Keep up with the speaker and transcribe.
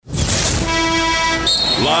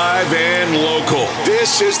Live and local.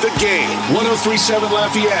 This is The Game. 103.7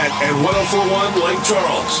 Lafayette and 104.1 Lake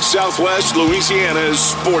Charles. Southwest Louisiana's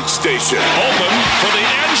sports station. Open for the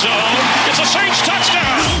end zone. It's a Saints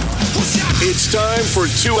touchdown. It's time for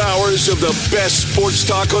 2 hours of the best sports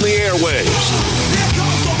talk on the airwaves.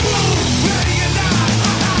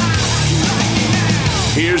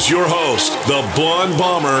 Here's your host, the Blonde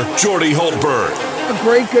Bomber, Jordy Holtberg. A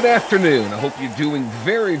great good afternoon. I hope you're doing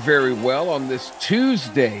very, very well on this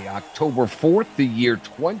Tuesday, October 4th, the year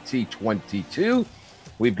 2022.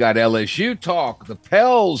 We've got LSU talk. The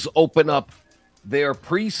Pels open up their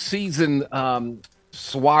preseason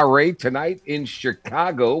soiree tonight in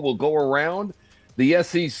Chicago. We'll go around the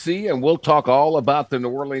SEC and we'll talk all about the New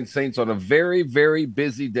Orleans Saints on a very, very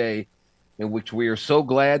busy day in which we are so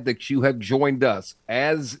glad that you have joined us.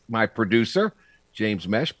 As my producer, James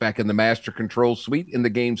Mesh, back in the Master Control Suite in the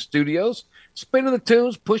Game Studios, spinning the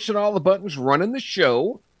tunes, pushing all the buttons, running the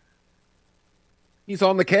show. He's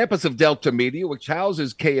on the campus of Delta Media, which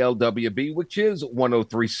houses KLWB, which is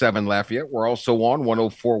 103.7 Lafayette. We're also on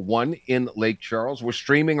 104.1 in Lake Charles. We're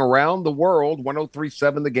streaming around the world,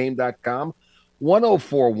 1037thegame.com,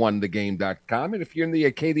 1041thegame.com. And if you're in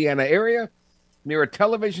the Acadiana area, near a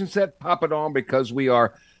television set, pop it on because we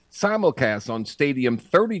are simulcast on Stadium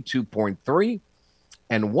 32.3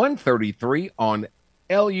 and 133 on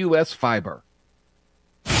LUS Fiber.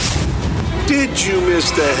 Did you miss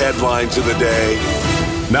the headlines of the day?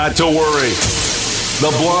 Not to worry. The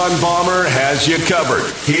Blonde Bomber has you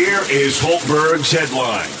covered. Here is Holtberg's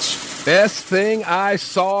headlines. Best thing I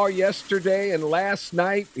saw yesterday and last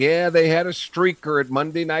night, they had a streaker at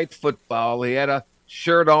Monday Night Football. He had a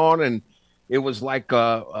shirt on, and it was like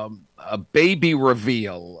a baby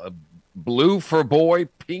reveal, blue for boy,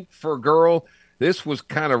 pink for girl. This was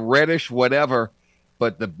kind of reddish, whatever.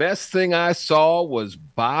 But the best thing I saw was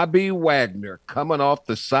Bobby Wagner coming off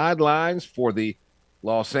the sidelines for the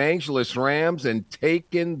Los Angeles Rams and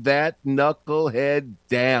taking that knucklehead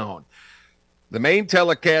down. The main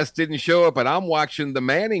telecast didn't show it, but I'm watching the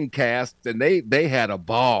Manning cast, and they had a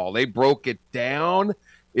ball. They broke it down.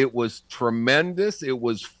 It was tremendous. It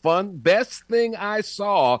was fun. Best thing I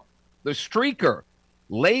saw, the streaker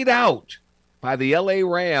laid out by the L.A.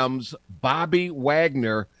 Rams, Bobby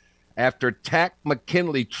Wagner, after Tack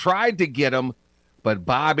McKinley tried to get him, but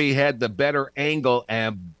Bobby had the better angle,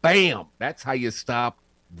 and bam, that's how you stop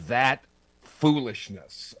that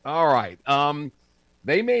foolishness. All right.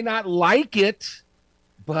 They may not like it,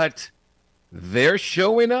 but they're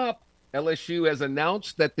showing up. LSU has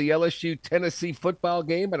announced that the LSU-Tennessee football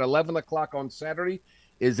game at 11 o'clock on Saturday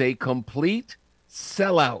is a complete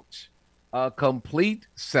sellout. A complete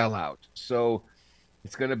sellout. So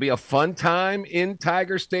it's going to be a fun time in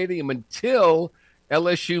Tiger Stadium until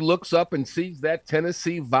LSU looks up and sees that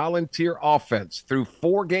Tennessee Volunteer offense through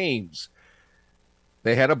 4 games.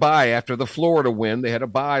 They had a bye after the Florida win. They had a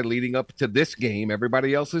bye leading up to this game.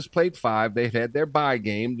 Everybody else has played 5. They've had their bye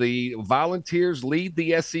game. The Volunteers lead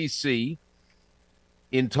the SEC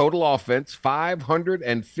in total offense,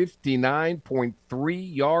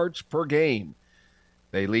 559.3 yards per game.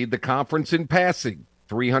 They lead the conference in passing,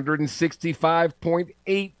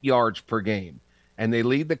 365.8 yards per game. And they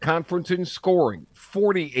lead the conference in scoring,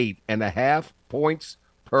 48.5 points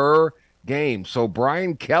per game. So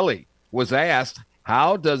Brian Kelly was asked,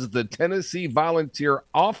 how does the Tennessee Volunteer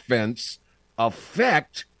offense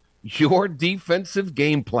affect your defensive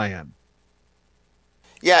game plan?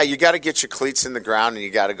 Yeah, you got to get your cleats in the ground and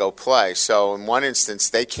you got to go play. So in one instance,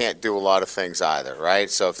 they can't do a lot of things either,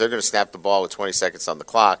 right? So if they're going to snap the ball with 20 seconds on the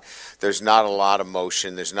clock, there's not a lot of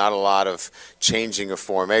motion. There's not a lot of changing of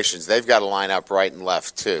formations. They've got to line up right and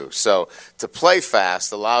left too. So to play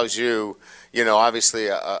fast allows you, obviously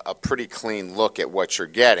a pretty clean look at what you're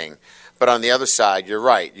getting. But on the other side, you're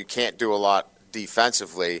right. You can't do a lot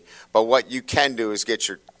defensively. But what you can do is get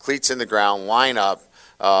your cleats in the ground, line up,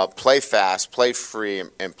 play fast, play free,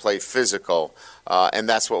 and play physical. And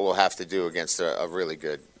that's what we'll have to do against a really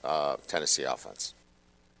good Tennessee offense.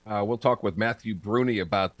 We'll talk with Matthew Bruni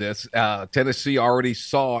about this. Tennessee already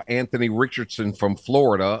saw Anthony Richardson from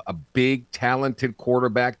Florida, a big, talented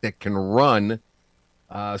quarterback that can run.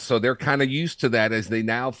 So they're kind of used to that as they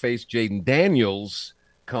now face Jaden Daniels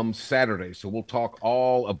come Saturday. So we'll talk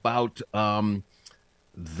all about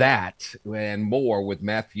that and more with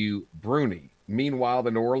Matthew Bruni. Meanwhile,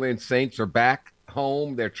 the New Orleans Saints are back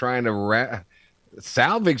home. They're trying to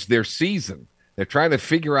salvage their season. They're trying to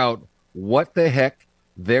figure out what the heck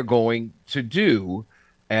they're going to do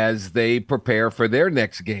as they prepare for their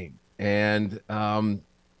next game. And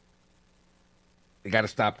you got to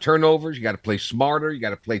stop turnovers. You got to play smarter. You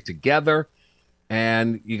got to play together.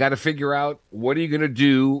 And you got to figure out, what are you going to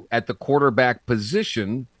do at the quarterback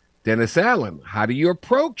position, Dennis Allen? How do you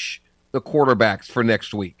approach the quarterbacks for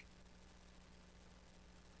next week?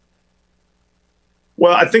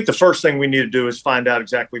 Well, I think the first thing we need to do is find out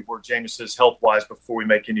exactly where Jameis is health-wise before we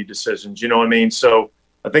make any decisions. You know what I mean? So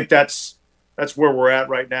I think that's where we're at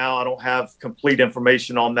right now. I don't have complete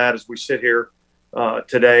information on that as we sit here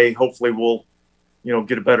today. Hopefully we'll,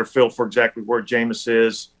 get a better feel for exactly where Jameis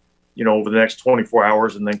is, over the next 24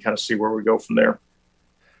 hours, and then kind of see where we go from there.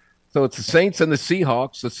 So it's the Saints and the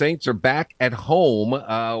Seahawks. The Saints are back at home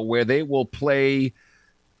where they will play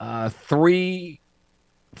 4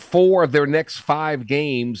 of their next 5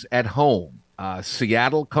 games at home.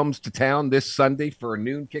 Seattle comes to town this Sunday for a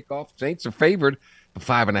noon kickoff. Saints are favored by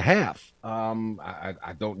 5.5.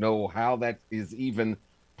 I don't know how that is even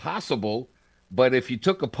possible, but if you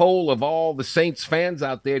took a poll of all the Saints fans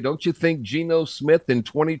out there, don't you think Geno Smith in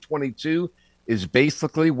 2022 is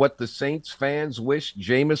basically what the Saints fans wish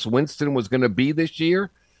Jameis Winston was going to be this year?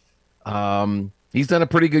 He's done a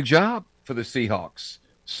pretty good job for the Seahawks.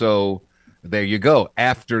 So there you go.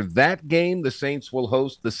 After that game, the Saints will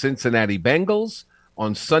host the Cincinnati Bengals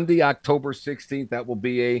on Sunday, October 16th. That will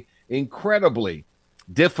be a incredibly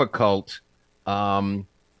difficult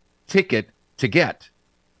ticket to get,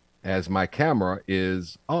 as my camera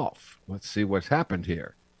is off. Let's see what's happened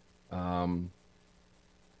here.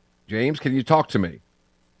 James, can you talk to me?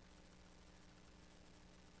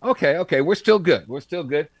 Okay. We're still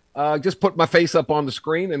good. Just put my face up on the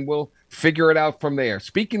screen and we'll figure it out from there.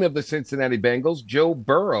 Speaking of the Cincinnati Bengals, Joe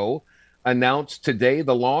Burrow announced today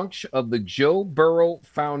the launch of the Joe Burrow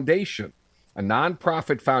Foundation, a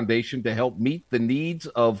nonprofit foundation to help meet the needs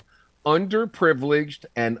of underprivileged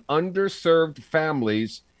and underserved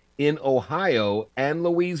families in Ohio and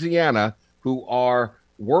Louisiana who are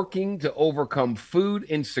working to overcome food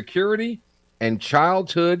insecurity and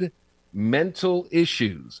childhood mental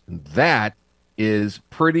issues. And that is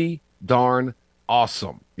pretty darn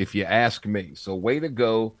awesome, if you ask me. So way to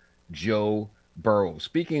go, Joe Burrow.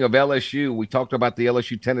 Speaking of LSU, we talked about the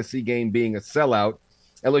LSU-Tennessee game being a sellout.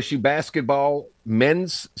 LSU basketball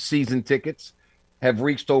men's season tickets have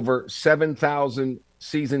reached over 7,000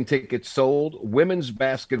 season tickets sold. Women's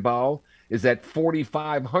basketball is at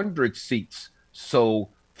 4,500 seats so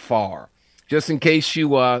far. Just in case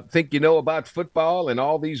you think you know about football and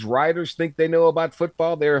all these writers think they know about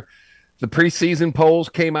football, the preseason polls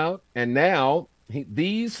came out, and now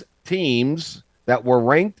these teams that were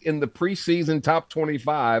ranked in the preseason top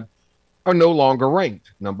 25 are no longer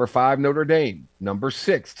ranked. Number 5, Notre Dame. Number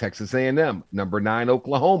 6, Texas A&M. Number 9,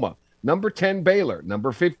 Oklahoma. Number 10, Baylor.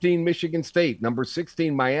 Number 15, Michigan State. Number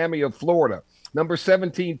 16, Miami of Florida. Number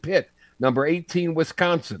 17, Pitt. Number 18,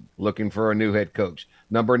 Wisconsin, looking for a new head coach.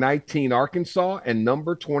 Number 19, Arkansas. And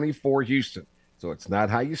number 24, Houston. So it's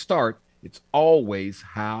not how you start. It's always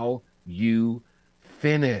how you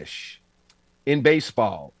finish. In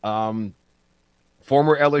baseball,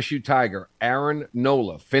 former LSU Tiger Aaron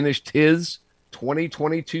Nola finished his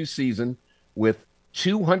 2022 season with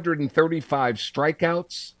 235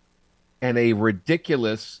 strikeouts and a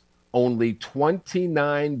ridiculous only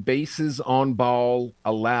 29 bases on ball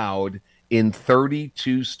allowed in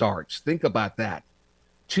 32 starts. Think about that.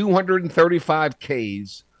 235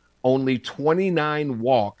 Ks, only 29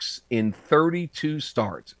 walks in 32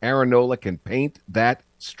 starts. Aaron Nola can paint that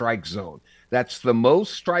strike zone. That's the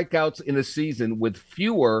most strikeouts in a season with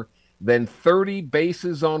fewer than 30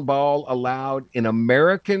 bases on ball allowed in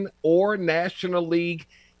American or National League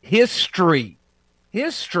history.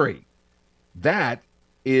 That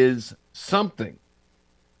is something.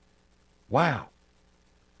 Wow.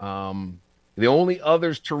 The only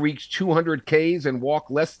others to reach 200 Ks and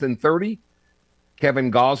walk less than 30,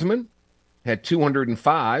 Kevin Gausman had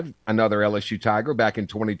 205, another LSU Tiger back in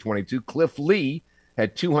 2022. Cliff Lee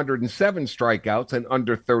had 207 strikeouts and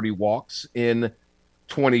under 30 walks in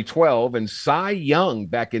 2012. And Cy Young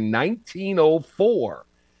back in 1904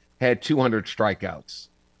 had 200 strikeouts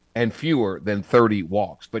and fewer than 30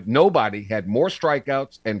 walks. But nobody had more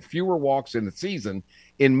strikeouts and fewer walks in the season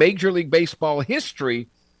in Major League Baseball history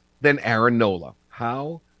than Aaron Nola.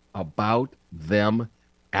 How about them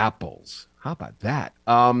apples? How about that?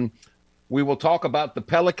 We will talk about the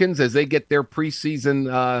Pelicans as they get their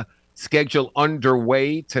preseason schedule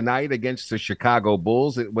underway tonight against the Chicago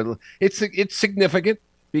Bulls. It's significant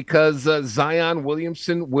because Zion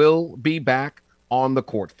Williamson will be back on the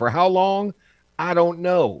court. For how long? I don't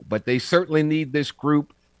know, but they certainly need this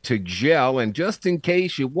group to gel. And just in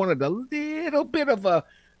case you wanted a little bit of a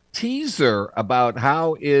teaser about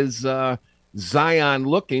how is Zion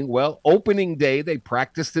looking, well, opening day, they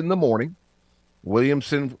practiced in the morning.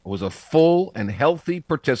 Williamson was a full and healthy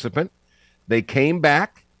participant. They came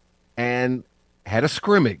back and had a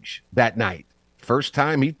scrimmage that night. First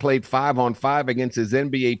time he played 5-on-5 against his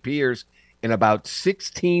NBA peers in about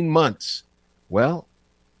 16 months. Well,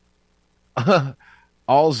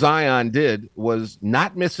 all Zion did was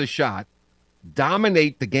not miss a shot,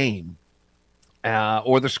 dominate the game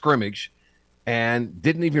or the scrimmage, and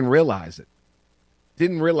didn't even realize it.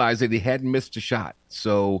 Didn't realize that he hadn't missed a shot.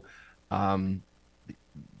 So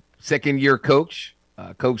second-year coach,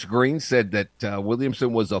 Coach Green, said that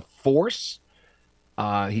Williamson was a force.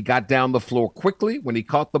 He got down the floor quickly. When he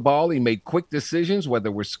caught the ball, he made quick decisions, whether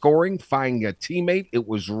it was scoring, finding a teammate. It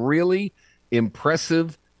was really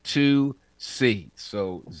impressive to see.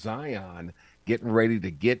 So Zion getting ready to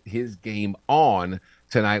get his game on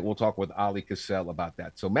tonight. We'll talk with Ali Cassell about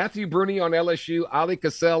that. So Matthew Bruni on LSU, Ali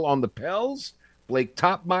Cassell on the Pels. Blake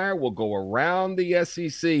Topmeyer will go around the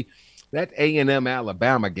SEC. That A&M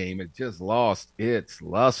Alabama game, it just lost its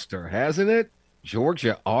luster, hasn't it?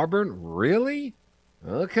 Georgia Auburn, really?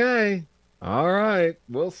 Okay. All right.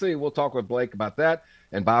 We'll see. We'll talk with Blake about that.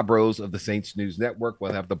 And Bob Rose of the Saints News Network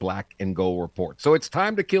will have the Black and Gold Report. So it's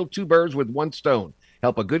time to kill two birds with one stone.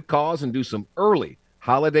 Help a good cause and do some early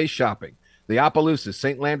holiday shopping. The Opelousas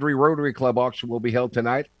St. Landry Rotary Club auction will be held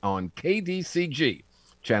tonight on KDCG.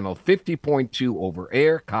 Channel 50.2 over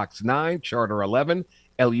air, Cox 9, Charter 11,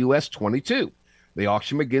 LUS 22. The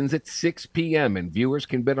auction begins at 6 p.m., and viewers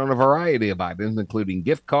can bid on a variety of items, including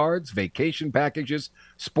gift cards, vacation packages,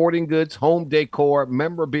 sporting goods, home decor,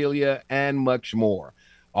 memorabilia, and much more.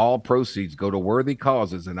 All proceeds go to worthy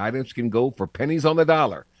causes, and items can go for pennies on the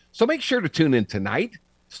dollar. So make sure to tune in tonight,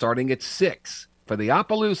 starting at 6, for the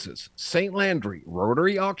Opelousas St. Landry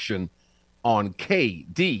Rotary Auction on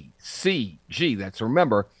KDCG. That's,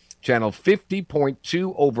 remember, Channel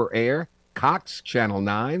 50.2 over air, Cox Channel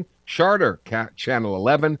 9, Charter Channel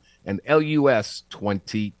 11, and LUS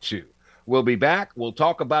 22. We'll be back. We'll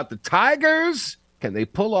talk about the Tigers. Can they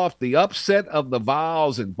pull off the upset of the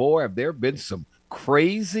Vols? And boy, have there been some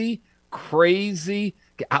crazy.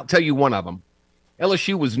 I'll tell you one of them.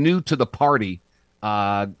 LSU was new to the party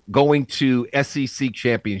going to SEC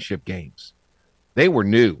championship games. They were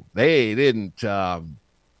new. They didn't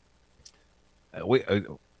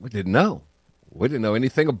we didn't know. We didn't know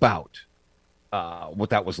anything about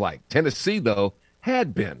what that was like. Tennessee, though,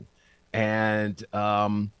 had been. And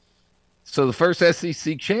so the first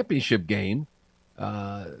SEC championship game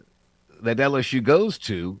that LSU goes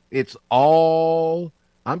to, it's all,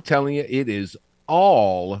 I'm telling you, it is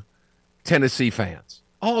all Tennessee fans.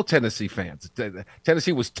 All Tennessee fans.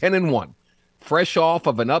 Tennessee was 10-1, fresh off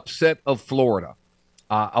of an upset of Florida.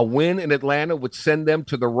 A win in Atlanta would send them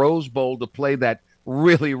to the Rose Bowl to play that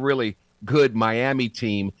really, really good Miami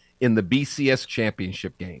team in the BCS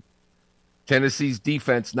championship game. Tennessee's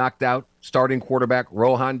defense knocked out starting quarterback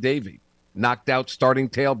Rohan Davey, knocked out starting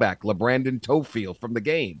tailback LeBrandon Tofield from the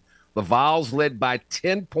game. The Vols led by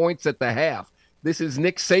 10 points at the half. This is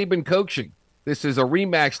Nick Saban coaching. This is a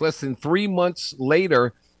rematch less than 3 months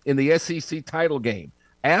later in the SEC title game,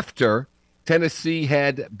 after Tennessee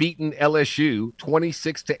had beaten LSU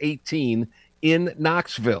 26-18 in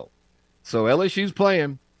Knoxville. So LSU's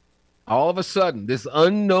playing. All of a sudden, this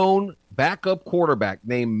unknown backup quarterback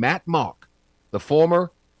named Matt Mock, the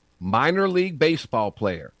former minor league baseball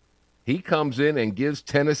player, he comes in and gives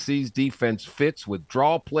Tennessee's defense fits with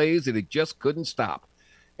draw plays that it just couldn't stop.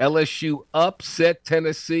 LSU upset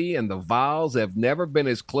Tennessee, and the Vols have never been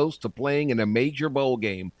as close to playing in a major bowl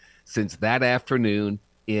game since that afternoon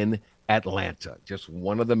in Atlanta. Just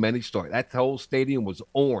one of the many stories. That whole stadium was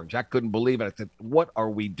orange. I couldn't believe it. I said, what are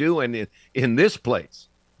we doing in this place?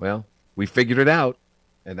 Well, we figured it out,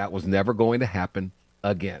 and that was never going to happen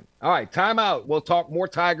again. All right, time out. We'll talk more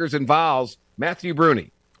Tigers and Vols. Matthew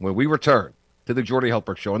Bruni, when we return to the Jordy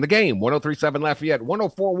Helper Show. In the game, 103.7 Lafayette,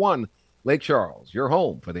 104.1 Lake Charles, your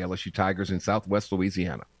home for the LSU Tigers in Southwest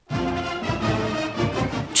Louisiana.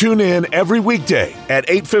 Tune in every weekday at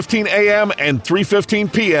 8:15 a.m. and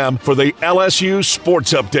 3:15 p.m. for the LSU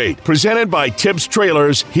Sports Update, presented by Tibbs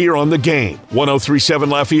Trailers here on The Game. 103.7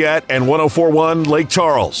 Lafayette and 104.1 Lake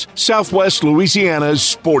Charles, Southwest Louisiana's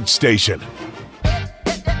sports station.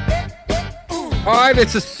 All right,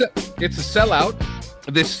 it's a sellout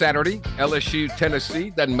this Saturday, LSU, Tennessee.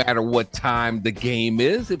 Doesn't matter what time the game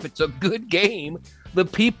is. If it's a good game, the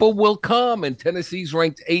people will come. And Tennessee's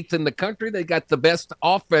ranked 8th in the country. They got the best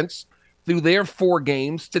offense through their 4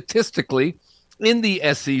 games statistically in the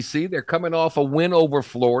SEC. They're coming off a win over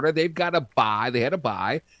Florida. They've got a bye. They had a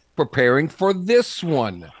bye preparing for this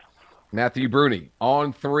one. Matthew Bruni,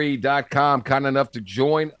 On3.com, kind enough to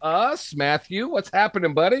join us. Matthew, what's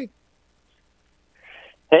happening, buddy?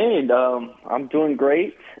 Hey, I'm doing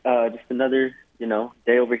great. Just another,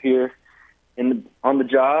 day over here on the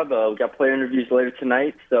job. We got player interviews later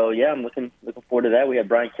tonight, so yeah, I'm looking forward to that. We had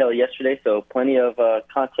Brian Kelly yesterday, so plenty of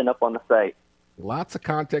content up on the site. Lots of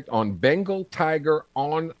content on Bengal Tiger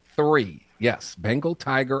on 3. Yes, Bengal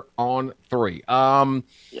Tiger on 3. Yeah.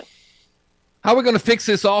 How are we going to fix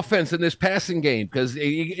this offense in this passing game? Because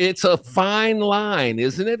it's a fine line,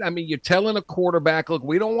 isn't it? I mean, you're telling a quarterback, look,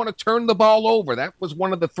 we don't want to turn the ball over. That was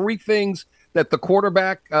one of the 3 things that the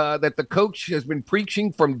quarterback, that the coach has been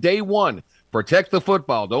preaching from day one. Protect the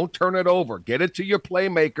football. Don't turn it over. Get it to your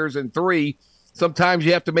playmakers. And 3, sometimes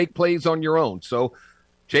you have to make plays on your own. So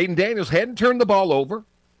Jayden Daniels hadn't turned the ball over.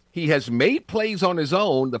 He has made plays on his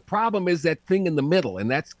own. The problem is that thing in the middle,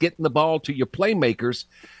 and that's getting the ball to your playmakers.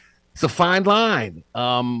 It's a fine line.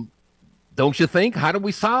 Don't you think? How do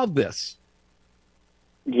we solve this?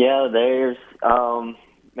 Yeah, there's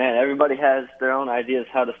everybody has their own ideas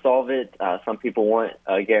how to solve it. Some people want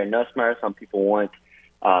Garrett Nussmeier. Some people want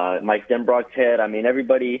Mike Denbrock's head. I mean,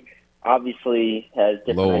 everybody obviously has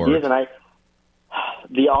different ideas. And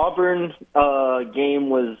the Auburn game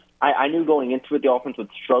was I knew going into it the offense would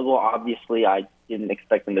struggle. Obviously, I didn't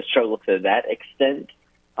expect them to struggle to that extent.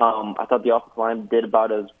 I thought the offensive line did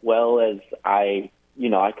about as well as I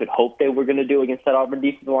could hope they were going to do against that Auburn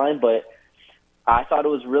defensive line. But I thought it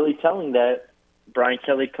was really telling that Brian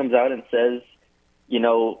Kelly comes out and says,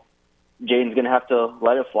 Jayden's going to have to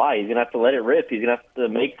let it fly. He's going to have to let it rip. He's going to have to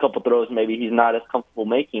make a couple throws maybe he's not as comfortable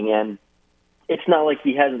making. And it's not like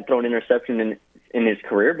he hasn't thrown interception in his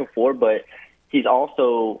career before, but he's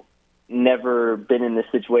also never been in this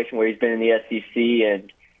situation where he's been in the SEC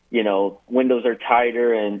and, windows are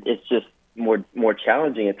tighter and it's just more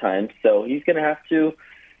challenging at times. So he's going to have to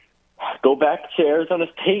go back to Arizona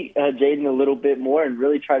State, Jayden, a little bit more and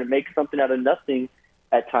really try to make something out of nothing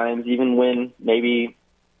at times, even when maybe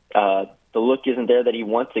the look isn't there that he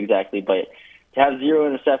wants exactly. But to have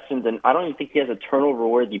 0 interceptions, and I don't even think he has a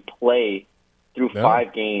turnover-worthy play through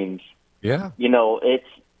 5 games. Yeah.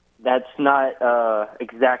 That's not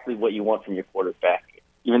exactly what you want from your quarterback,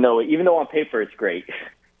 even though on paper it's great.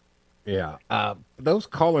 Yeah. Those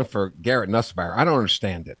calling for Garrett Nussmeier, I don't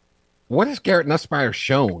understand it. What has Garrett Nussmeier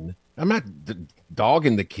shown? I'm not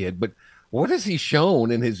dogging the kid, but what has he shown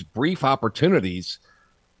in his brief opportunities?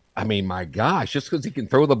 I mean, my gosh, just because he can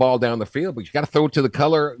throw the ball down the field, but you got to throw it to the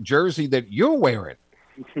color jersey that you're wearing.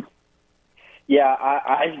 Yeah,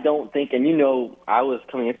 I don't think, and I was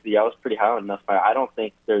coming into I was pretty high on Nussmeier. I don't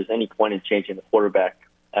think there's any point in changing the quarterback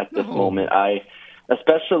at this moment.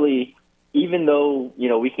 Especially even though,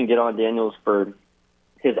 we can get on Daniels for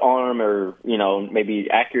his arm or, maybe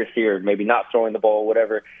accuracy or maybe not throwing the ball,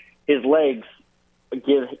 whatever, his legs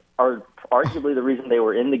are arguably the reason they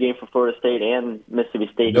were in the game for Florida State and Mississippi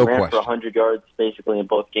State. He ran for 100 yards basically in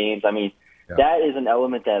both games. I mean, that is an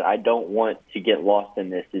element that I don't want to get lost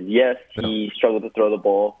in this. Yes, he struggled to throw the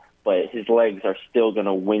ball, but his legs are still going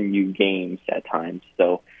to win you games at times.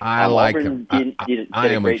 So I like Auburn him. Did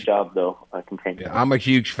a great job, though, containing him. I'm a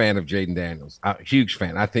huge fan of Jayden Daniels. A huge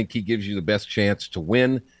fan. I think he gives you the best chance to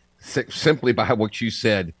win simply by what you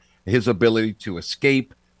said, his ability to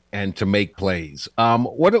escape and to make plays.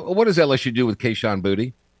 What does LSU do with Kayshon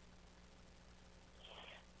Boutte?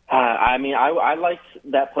 I liked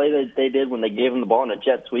that play that they did when they gave him the ball in a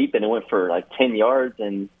jet sweep, and it went for like 10 yards,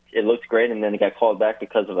 and it looked great, and then it got called back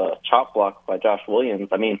because of a chop block by Josh Williams.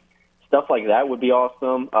 I mean, stuff like that would be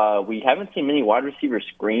awesome. We haven't seen many wide receiver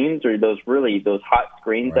screens or those hot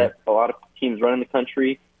screens that a lot of teams run in the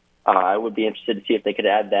country. I would be interested to see if they could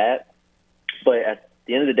add that. But at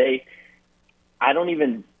the end of the day, I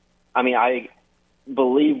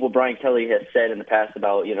believe what Brian Kelly has said in the past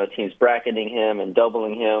about, teams bracketing him and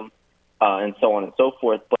doubling him and so on and so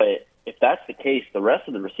forth. But if that's the case, the rest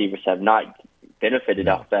of the receivers have not benefited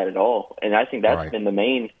off that at all. And I think that's been the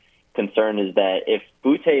main concern, is that if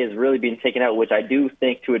Boutte is really being taken out, which I do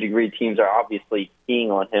think to a degree teams are obviously keying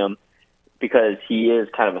on him because he is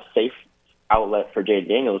kind of a safe outlet for Jayden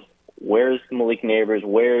Daniels, where's Malik Neighbors?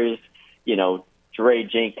 Where's, Dre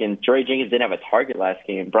Jenkins? Dre Jenkins didn't have a target last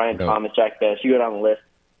game. Brian Thomas, Jack Best, you go down the list.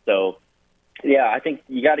 So, yeah, I think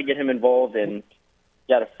you got to get him involved and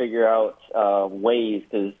got to figure out ways,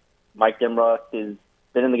 because Mike Denbrock has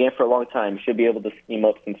been in the game for a long time. Should be able to scheme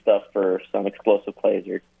up some stuff for some explosive plays.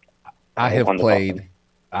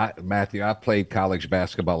 Matthew, I played college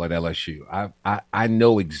basketball at LSU. I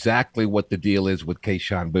know exactly what the deal is with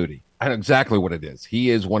Kayshon Boutte. I know exactly what it is. He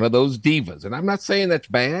is one of those divas, and I'm not saying that's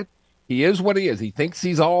bad. He is what he is. He thinks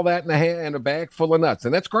he's all that in a bag full of nuts,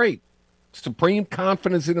 and that's great. Supreme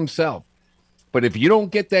confidence in himself. But if you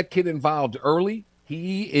don't get that kid involved early,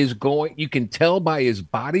 He is going, you can tell by his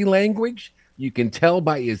body language, you can tell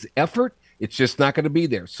by his effort. It's just not going to be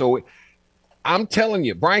there. So I'm telling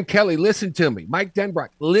you, Brian Kelly, listen to me. Mike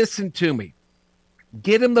Denbrock, listen to me.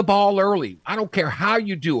 Get him the ball early. I don't care how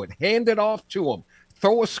you do it. Hand it off to him.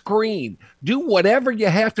 Throw a screen. Do whatever you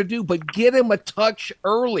have to do, but get him a touch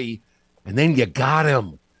early, and then you got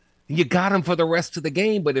him. You got him for the rest of the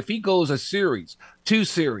game. But if he goes a series, 2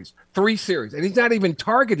 series, 3 series, and he's not even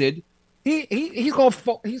targeted, he's going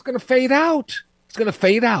to fade out. He's going to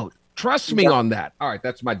fade out. Trust me on that. All right,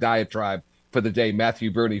 that's my diatribe for the day.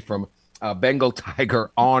 Matthew Bruni from Bengal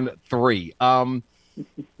Tiger on 3.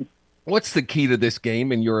 What's the key to this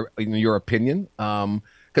game in your opinion?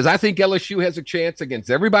 Because I think LSU has a chance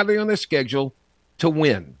against everybody on their schedule to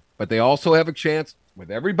win, but they also have a chance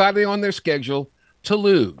with everybody on their schedule to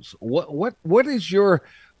lose. What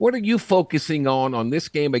are you focusing on this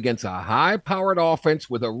game against a high-powered offense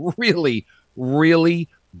with a really, really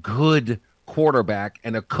good quarterback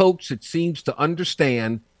and a coach that seems to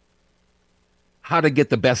understand how to get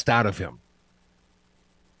the best out of him?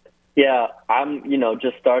 Yeah, I'm,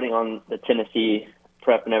 just starting on the Tennessee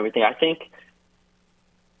prep and everything. I think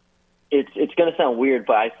it's going to sound weird,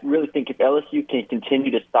 but I really think if LSU can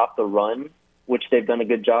continue to stop the run, which they've done a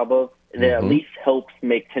good job of, that at least helps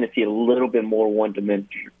make Tennessee a little bit more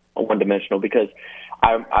one-dimensional because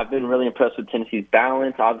I've been really impressed with Tennessee's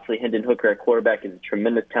balance. Obviously, Hendon Hooker at quarterback is a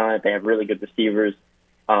tremendous talent. They have really good receivers,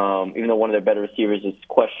 even though one of their better receivers is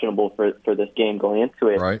questionable for this game going into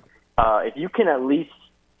it. Right. If you can at least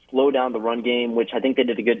slow down the run game, which I think they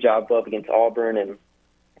did a good job of against Auburn and,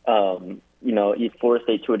 Florida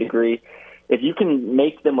State to a degree. If you can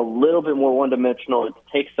make them a little bit more one-dimensional,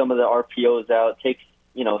 take some of the RPOs out, take,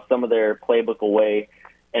 some of their playbook away,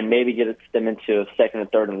 and maybe get them into 2nd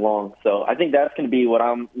and 3rd and long. So I think that's going to be what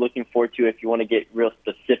I'm looking forward to if you want to get real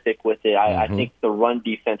specific with it. I think the run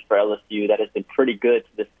defense for LSU, that has been pretty good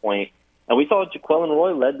to this point. And we saw Jaquelin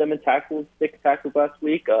Roy led them in tackles, 6 tackles last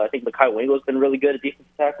week. I think Mekhi Wingo has been really good at defensive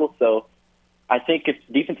tackles. So I think if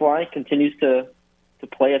the defensive line continues to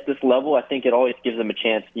play at this level, I think it always gives them a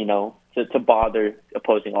chance, to bother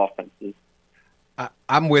opposing offenses.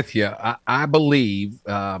 I'm with you. I believe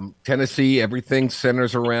Tennessee, everything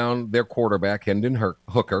centers around their quarterback, Hendon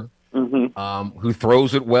Hooker, who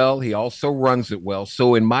throws it well. He also runs it well.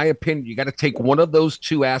 So in my opinion, you got to take one of those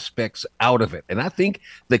 2 aspects out of it. And I think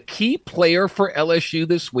the key player for LSU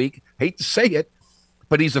this week, hate to say it,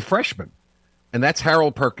 but he's a freshman, and that's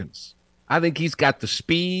Harold Perkins. I think he's got the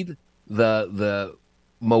speed, the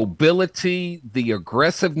mobility, the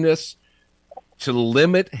aggressiveness to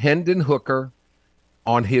limit Hendon Hooker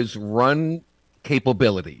on his run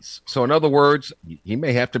capabilities. So in other words, he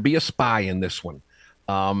may have to be a spy in this one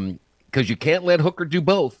because you can't let Hooker do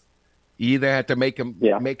both. You either have to make him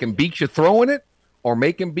beat you throwing it or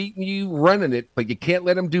make him beat you running it, but you can't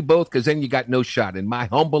let him do both because then you got no shot, in my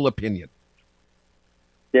humble opinion.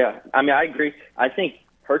 Yeah, I agree. I think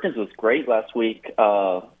Perkins was great last week,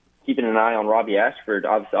 keeping an eye on Robbie Ashford,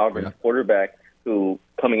 obviously Auburn's quarterback, who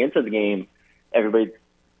coming into the game, everybody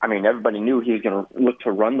knew he was going to look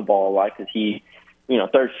to run the ball a lot because he,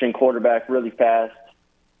 3rd-string quarterback, really fast.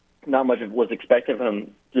 Not much was expected of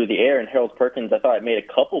him through the air. And Harold Perkins, I thought, made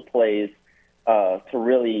a couple plays to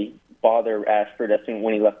really bother Ashford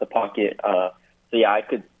when he left the pocket. I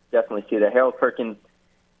could definitely see that. Harold Perkins,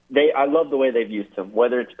 I love the way they've used him,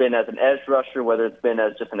 whether it's been as an edge rusher, whether it's been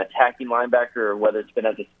as just an attacking linebacker, or whether it's been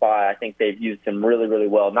as a spy. I think they've used him really, really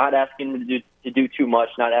well. Not asking him to do too much,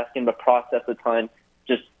 not asking him to process a ton,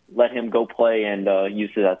 just let him go play and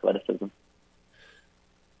use his athleticism.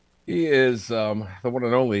 He is the one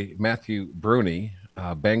and only Matthew Bruni,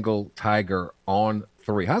 Bengal Tiger on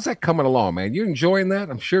 3. How's that coming along, man? You enjoying that?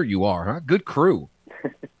 I'm sure you are, huh? Good crew.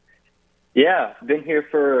 Yeah, been here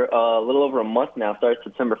for a little over a month now. Started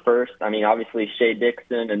September 1st. Obviously Shea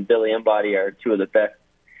Dixon and Billy Embody are 2 of the best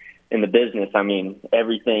in the business.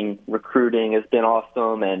 Everything recruiting has been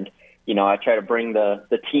awesome, and I try to bring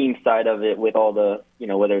the team side of it with all the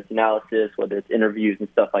whether it's analysis, whether it's interviews and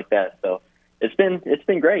stuff like that. So it's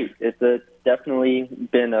been great. It's definitely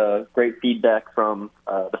been a great feedback from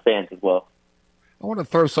the fans as well. I want to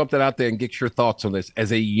throw something out there and get your thoughts on this.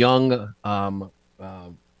 As a young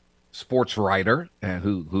sports writer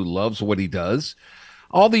who loves what he does,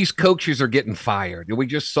 all these coaches are getting fired. We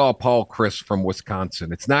just saw Paul Chryst from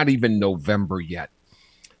Wisconsin. It's not even November yet.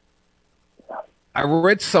 I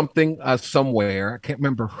read something somewhere. I can't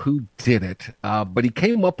remember who did it, but he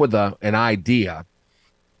came up with an idea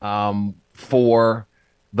for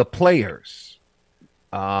the players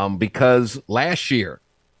because last year,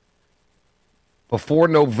 before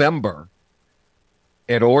November,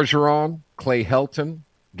 Ed Orgeron, Clay Helton,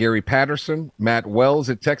 Gary Patterson, Matt Wells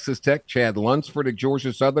at Texas Tech, Chad Lunsford at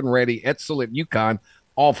Georgia Southern, Randy Edsall at UConn,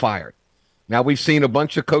 all fired. Now we've seen a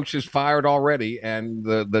bunch of coaches fired already, and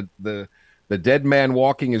the dead man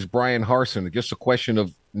walking is Brian Harsin. It's just a question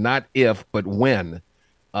of not if, but when.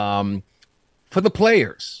 For the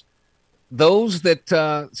players, those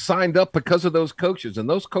that signed up because of those coaches, and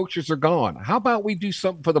those coaches are gone. How about we do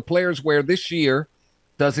something for the players where this year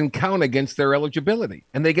doesn't count against their eligibility,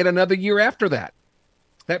 and they get another year after that?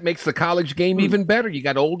 That makes the college game even better. You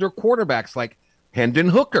got older quarterbacks like Hendon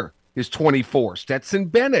Hooker is 24. Stetson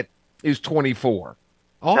Bennett is 24.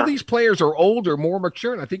 All these players are older, more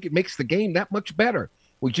mature, and I think it makes the game that much better.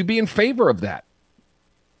 Would you be in favor of that?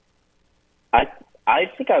 I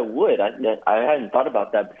think I would. I hadn't thought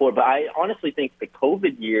about that before, but I honestly think the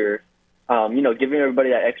COVID year, giving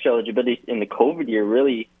everybody that extra eligibility in the COVID year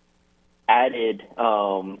really added,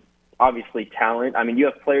 obviously, talent. I mean, you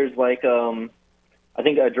have players like I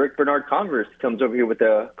think Drake Bernard Converse comes over here with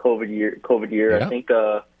the COVID year. Yeah. I think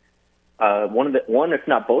one, if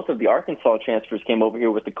not both, of the Arkansas transfers came over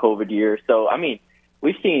here with the COVID year. So, I mean,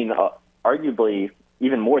 we've seen arguably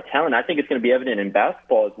even more talent. I think it's going to be evident in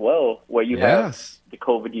basketball as well, where you have the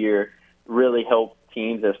COVID year really help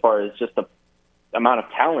teams as far as just the amount of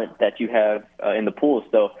talent that you have in the pool.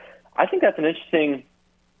 So I think that's an interesting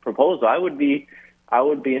proposal. I would be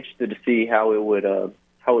interested to see how it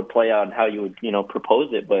would play out and how you would,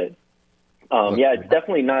 propose it. But it's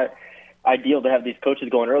definitely not ideal to have these coaches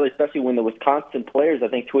going early, especially when the Wisconsin players, I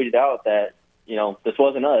think, tweeted out that, this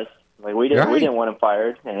wasn't us. Like we didn't want him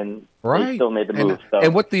fired, and they still made the move.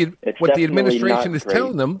 And what the administration is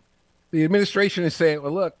telling them, the administration is saying,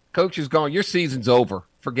 well, look, coach is gone. Your season's over.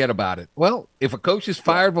 Forget about it. Well, if a coach is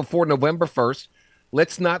fired before November 1st,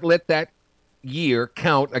 let's not let that year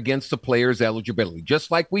count against the player's eligibility, just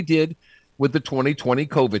like we did with the 2020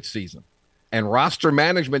 COVID season. And roster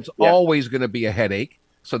management's always going to be a headache,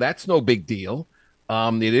 so that's no big deal.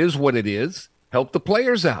 It is what it is. Help the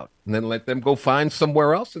players out, and then let them go find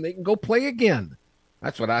somewhere else, and they can go play again.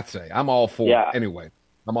 That's what I say. I'm all for it. Anyway,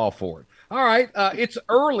 I'm all for it. All right, it's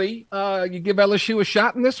early. You give LSU a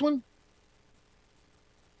shot in this one?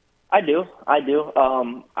 I do. I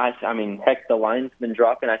mean, heck, the line's been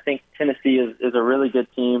dropping. I think Tennessee is a really good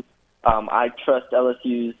team. I trust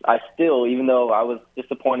LSU's. I still, even though I was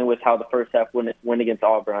disappointed with how the first half went against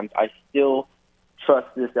Auburn, I still trust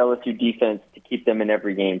this LSU defense to keep them in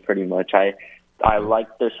every game pretty much. I like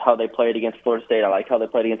how they played against Florida State. I like how they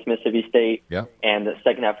played against Mississippi State. Yeah. And the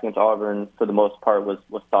second half against Auburn, for the most part, was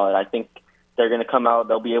solid. I think they're going to come out.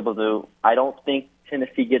 They'll be able to. I don't think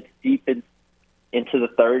Tennessee gets deep into the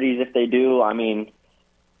 30s. If they do, I mean,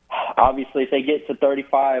 obviously, if they get to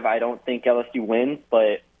 35, I don't think LSU wins.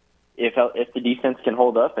 But if the defense can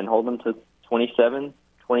hold up and hold them to 27,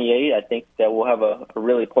 28, I think that we'll have a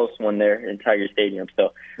really close one there in Tiger Stadium.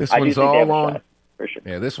 So this I one's do think all they have a on. shot. Sure.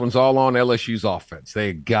 Yeah, this one's all on LSU's offense.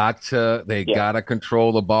 They got to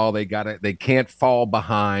control the ball. They can't fall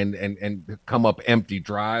behind and come up empty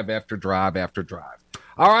drive after drive after drive.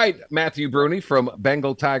 All right, Matthew Bruni from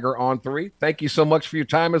Bengal Tiger on 3. Thank you so much for your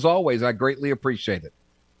time as always. I greatly appreciate it.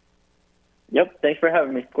 Yep, thanks for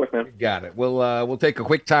having me. Of course, man. Got it. We'll take a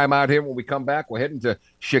quick time out here. When we come back, we're heading to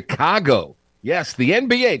Chicago. Yes, the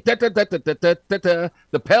NBA.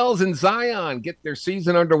 The Pels and Zion get their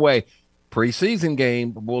season underway. Preseason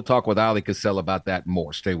game. We'll talk with Ali Cassell about that and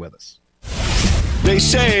more. Stay with us. They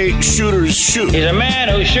say shooters shoot. He's a man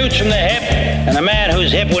who shoots from the hip and a man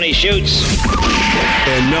who's hip when he shoots.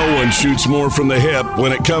 And no one shoots more from the hip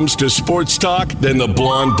when it comes to sports talk than the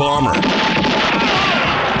Blonde Bomber.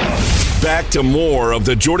 Back to more of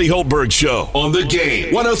the Jordy Holtberg Show on The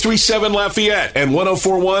Game. 103.7 Lafayette and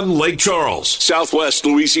 104.1 Lake Charles, Southwest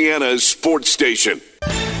Louisiana's sports station.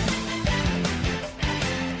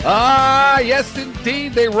 Yes,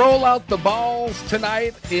 indeed. They roll out the balls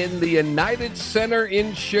tonight in the United Center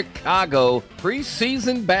in Chicago.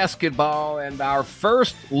 Preseason basketball and our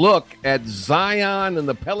first look at Zion and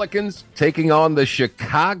the Pelicans taking on the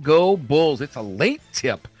Chicago Bulls. It's a late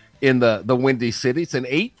tip in the Windy City. It's an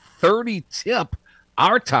 8:30 tip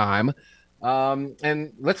our time.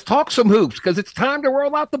 And let's talk some hoops because it's time to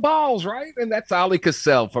roll out the balls, right? And that's Ali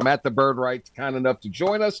Cassell from At the Bird Right, kind enough to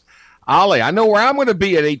join us. Ali, I know where I'm going to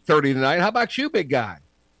be at 8:30 tonight. How about you, big guy?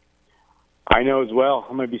 I know as well.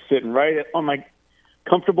 I'm going to be sitting right on my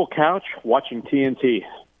comfortable couch watching TNT.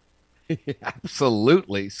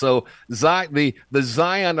 Absolutely. So the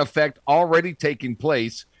Zion effect already taking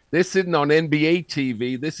place. This isn't on NBA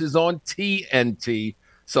TV. This is on TNT.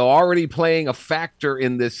 So already playing a factor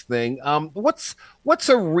in this thing. I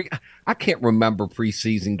can't remember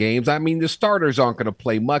preseason games. I mean, the starters aren't going to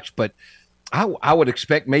play much, but I would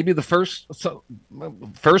expect maybe the first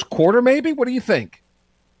quarter, maybe. What do you think?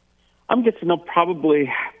 I'm guessing they'll probably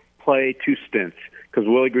play 2 stints because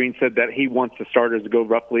Willie Green said that he wants the starters to go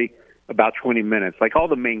roughly about 20 minutes, like all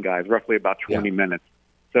the main guys, roughly about 20 minutes.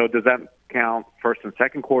 So does that count first and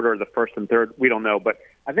second quarter or the first and third? We don't know, but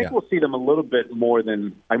I think we'll see them a little bit more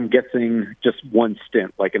than, I'm guessing, just 1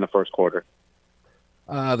 stint, like in the first quarter.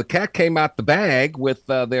 The Cat came out the bag with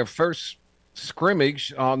their first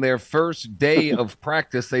scrimmage on their first day of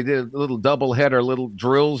practice. They did a little doubleheader, little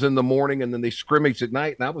drills in the morning, and then they scrimmaged at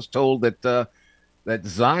night. And I was told that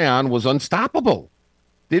Zion was unstoppable.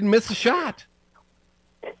 Didn't miss a shot.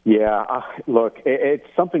 Yeah, look, it's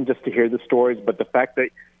something just to hear the stories, but the fact that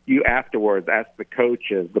you afterwards ask the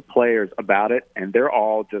coaches, the players about it, and they're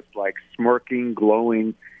all just like smirking,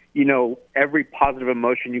 glowing, every positive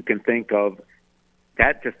emotion you can think of,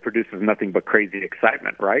 that just produces nothing but crazy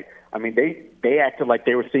excitement, right? I mean, they acted like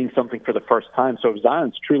they were seeing something for the first time. So if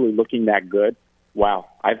Zion's truly looking that good, wow,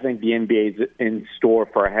 I think the NBA is in store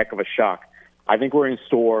for a heck of a shock. I think we're in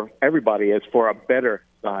store, everybody is, for a better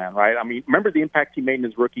Zion, right? I mean, remember the impact he made in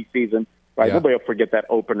his rookie season, right? Yeah. Nobody will forget that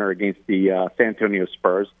opener against the San Antonio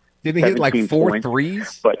Spurs. Didn't he hit like 4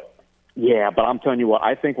 threes? But I'm telling you what,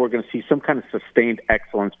 I think we're going to see some kind of sustained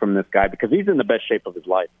excellence from this guy because he's in the best shape of his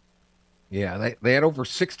life. Yeah, they had over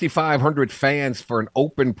 6,500 fans for an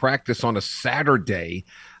open practice on a Saturday.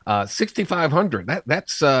 6,500.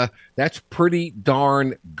 That's pretty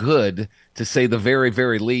darn good, to say the very,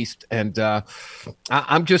 very least. And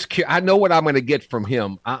I'm just I know what I'm going to get from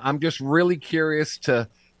him. I'm just really curious to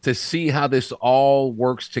see how this all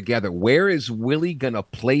works together. Where is Willie going to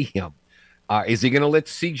play him? Is he going to let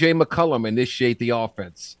C.J. McCollum initiate the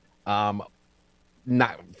offense?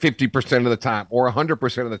 Not 50% of the time or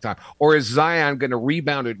 100% of the time, or is Zion going to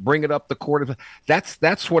rebound it, bring it up the court?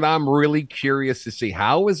 That's what I'm really curious to see.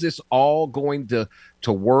 How is this all going to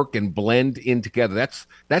work and blend in together?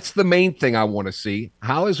 That's the main thing I want to see.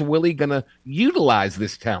 How is Willie going to utilize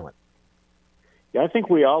this talent? Yeah, I think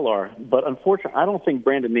we all are, but unfortunately, I don't think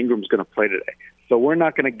Brandon Ingram's going to play today, so we're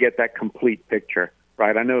not going to get that complete picture,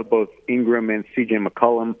 right? I know both Ingram and C.J.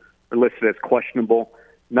 McCollum are listed as questionable.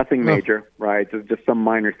 Nothing major, right? Just some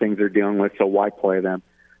minor things they're dealing with, so why play them?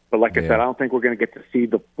 But like I said, I don't think we're going to get to see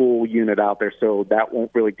the full unit out there, so that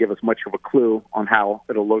won't really give us much of a clue on how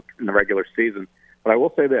it'll look in the regular season. But I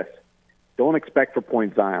will say this. Don't expect for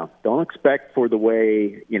point Zion. Don't expect for the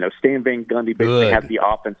way, Stan Van Gundy basically had the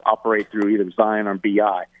offense operate through either Zion or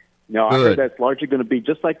B.I. No, I heard that's largely going to be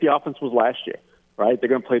just like the offense was last year, right? They're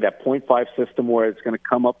going to play that 0.5 system where it's going to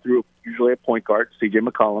come up through usually a point guard, C.J.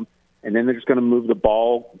 McCollum, and then they're just going to move the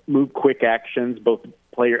ball, move quick actions, both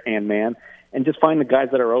player and man, and just find the guys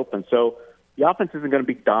that are open. So the offense isn't going to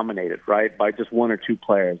be dominated, right, by just 1 or 2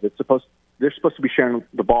 players. They're supposed to be sharing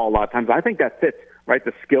the ball a lot of times. I think that fits, right,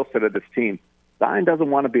 the skill set of this team. Zion doesn't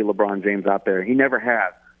want to be LeBron James out there. He never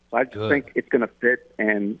has. So I just think it's going to fit,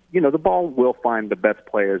 and, the ball will find the best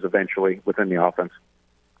players eventually within the offense.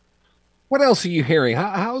 What else are you hearing?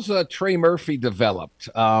 How's Trey Murphy developed?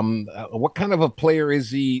 What kind of a player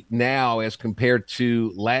is he now as compared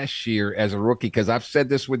to last year as a rookie? Because I've said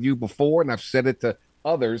this with you before, and I've said it to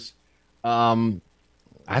others.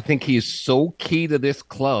 I think he is so key to this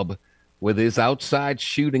club with his outside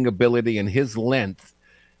shooting ability and his length.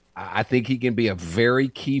 I think he can be a very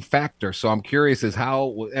key factor. So I'm curious it's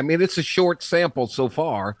a short sample so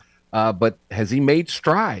far, but has he made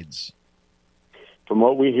strides? From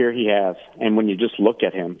what we hear, he has. And when you just look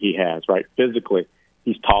at him, he has, right? Physically,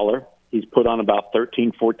 he's taller. He's put on about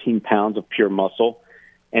 13, 14 pounds of pure muscle.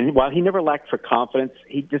 And while he never lacked for confidence,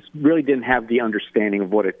 he just really didn't have the understanding of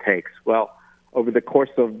what it takes. Well, over the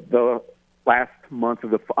course of the last month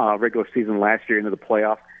of the regular season last year into the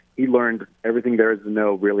playoffs, he learned everything there is to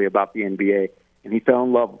know really about the NBA. And he fell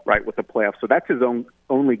in love, right, with the playoffs. So that's his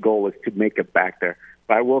only goal, is to make it back there.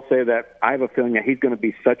 But I will say that I have a feeling that he's going to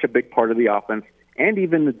be such a big part of the offense and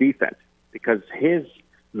even the defense, because his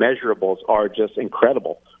measurables are just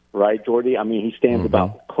incredible, right, Jordy? I mean, he stands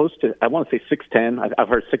about close to, I want to say 6'10". I've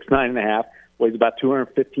heard 6'9.5", weighs about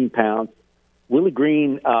 215 pounds. Willie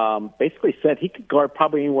Green basically said he could guard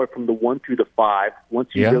probably anywhere from the 1 through the 5 once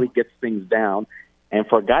he really gets things down. And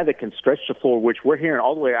for a guy that can stretch the floor, which we're hearing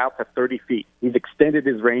all the way out to 30 feet, he's extended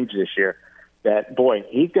his range this year. That, boy,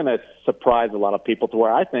 he's going to surprise a lot of people to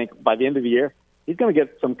where I think by the end of the year, he's going to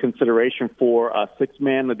get some consideration for Sixth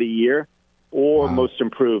Man of the Year or Most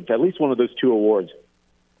Improved, at least one of those 2 awards.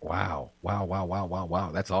 Wow.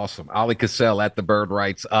 That's awesome. Ali Cassell at the Bird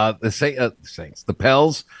writes, the Saints, the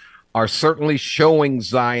Pels are certainly showing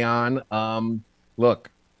Zion. Look,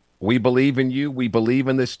 we believe in you. We believe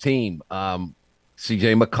in this team.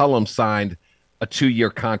 CJ McCollum signed a 2-year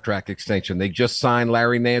contract extension. They just signed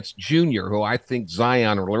Larry Nance Jr., who I think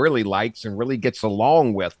Zion really likes and really gets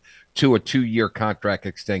along with, to a 2-year contract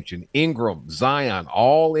extension. Ingram, Zion,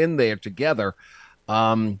 all in there together.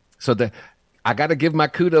 I got to give my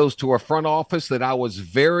kudos to a front office that I was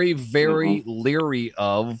very, very leery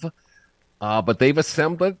of, but they've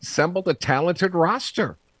assembled a talented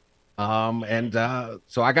roster. So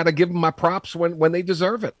I got to give them my props when they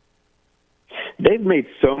deserve it. They've made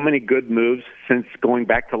so many good moves since going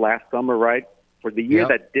back to last summer, right? For the year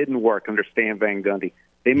that didn't work under Stan Van Gundy.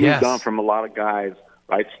 They moved on from a lot of guys,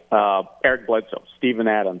 right? Eric Bledsoe, Steven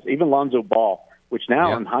Adams, even Lonzo Ball, which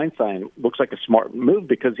now in hindsight looks like a smart move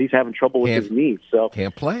because he's having trouble with his knees. So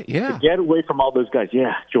can't play, to get away from all those guys,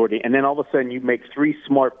 Jordy. And then all of a sudden you make 3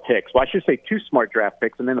 smart picks. Well, I should say 2 smart draft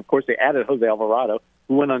picks. And then, of course, they added Jose Alvarado,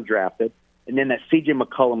 who went undrafted. And then that C.J.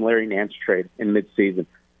 McCollum, Larry Nance trade in midseason.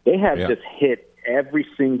 They have just hit every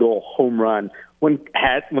single home run when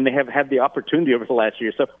they have had the opportunity over the last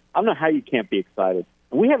year. So I don't know how you can't be excited.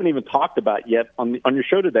 And we haven't even talked about yet on your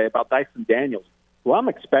show today about Dyson Daniels. Well, I'm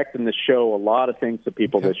expecting to show a lot of things to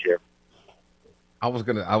people this year. I was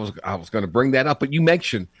gonna bring that up, but you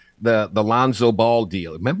mentioned the Lonzo Ball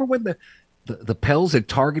deal. Remember when the Pels had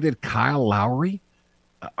targeted Kyle Lowry?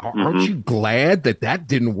 Aren't you glad that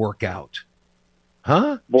didn't work out?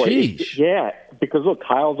 Huh? Boy, Jeez. because look,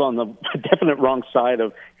 Kyle's on the definite wrong side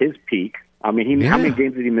of his peak. I mean, how many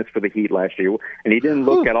games did he miss for the Heat last year? And he didn't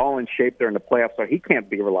look at all in shape during the playoffs, so he can't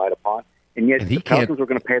be relied upon. And yet the Pelicans were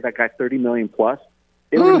going to pay that guy $30 million plus.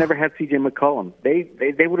 They would have never had C.J. McCollum.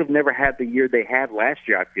 They would have never had the year they had last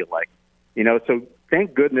year, I feel like. So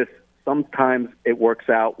thank goodness sometimes it works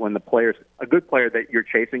out when a good player that you're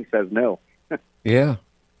chasing says no. Yeah.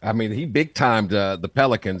 I mean, he big-timed the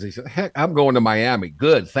Pelicans. He said, heck, I'm going to Miami.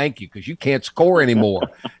 Good, thank you, because you can't score anymore.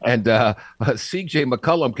 And C.J.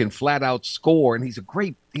 McCollum can flat-out score, and he's a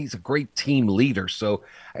great team leader. So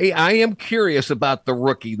hey, I am curious about the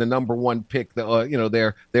rookie, the number 1 pick,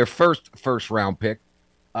 their first-round pick.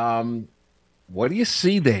 What do you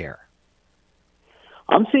see there?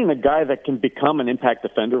 I'm seeing a guy that can become an impact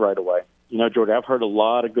defender right away. Jordan, I've heard a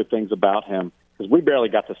lot of good things about him. Because we barely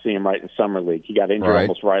got to see him right in Summer League. He got injured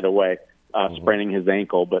almost right away, spraining his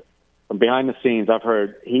ankle. But from behind the scenes, I've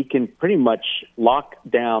heard he can pretty much lock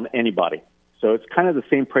down anybody. So it's kind of the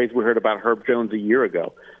same praise we heard about Herb Jones a year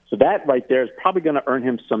ago. So that right there is probably going to earn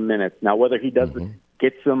him some minutes. Now, whether he doesn't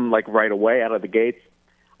get them like right away out of the gates,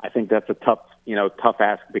 I think that's a tough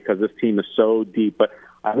ask because this team is so deep. But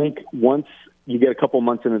I think once you get a couple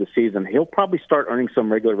months into the season, he'll probably start earning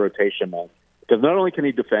some regular rotation minutes. Because not only can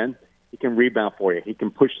he defend, he can rebound for you. He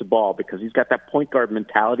can push the ball because he's got that point guard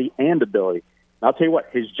mentality and ability. And I'll tell you what,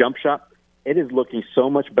 his jump shot, it is looking so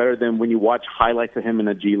much better than when you watch highlights of him in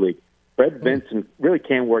the G League. Fred Vinson really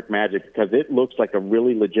can work magic because it looks like a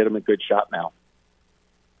really legitimate good shot now.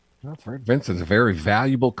 Well, Fred Vinson's a very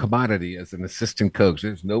valuable commodity as an assistant coach.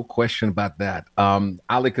 There's no question about that.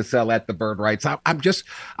 Ali Cassell at the Bird writes,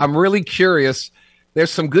 I'm really curious.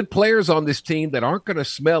 There's some good players on this team that aren't going to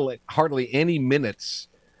smell hardly any minutes.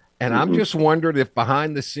 And I'm just wondering if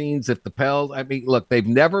behind the scenes, if the Pels, look, they've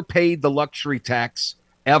never paid the luxury tax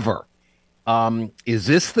ever. Is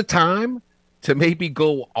this the time to maybe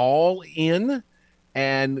go all in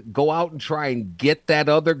and go out and try and get that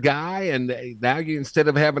other guy? And now instead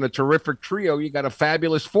of having a terrific trio, you got a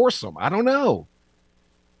fabulous foursome. I don't know.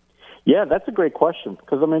 Yeah, that's a great question.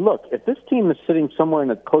 Because, look, if this team is sitting somewhere in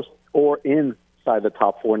the close or inside the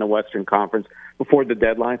top 4 in the Western Conference before the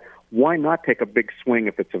deadline, why not take a big swing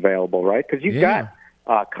if it's available, right? Because you've got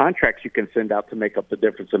contracts you can send out to make up the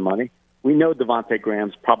difference in money. We know Devontae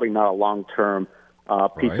Graham's probably not a long-term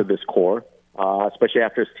piece of this core, especially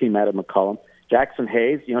after his team added McCollum. Jackson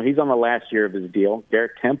Hayes, he's on the last year of his deal.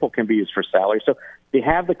 Derek Temple can be used for salary. So they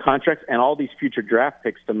have the contracts and all these future draft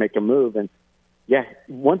picks to make a move. And,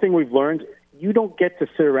 one thing we've learned, you don't get to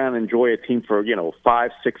sit around and enjoy a team for,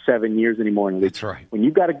 5, 6, 7 years anymore in the league. That's right. When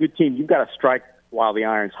you've got a good team, you've got to strike while the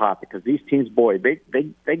iron's hot because these teams, boy,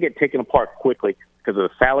 they get taken apart quickly because of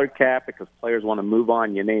the salary cap, because players want to move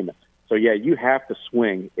on, you name it. So, you have to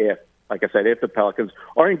swing if the Pelicans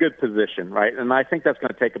are in good position, right? And I think that's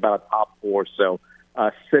going to take about a top 4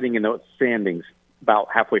 sitting in those standings about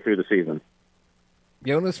halfway through the season.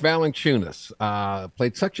 Jonas Valanciunas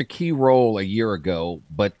played such a key role a year ago,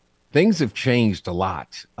 but things have changed a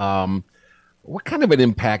lot. What kind of an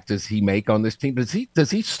impact does he make on this team?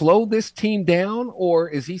 Does he slow this team down, or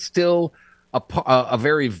is he still a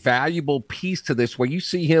very valuable piece to this where you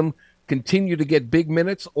see him continue to get big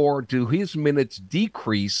minutes, or do his minutes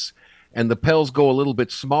decrease and the Pels go a little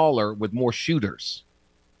bit smaller with more shooters?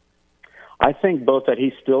 I think both that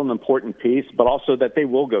he's still an important piece, but also that they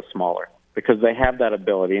will go smaller because they have that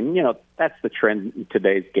ability. And, that's the trend in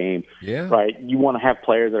today's game, right? You want to have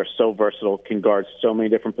players that are so versatile, can guard so many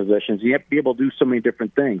different positions. You have to be able to do so many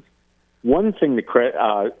different things. One thing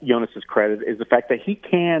to Jonas's credit is the fact that he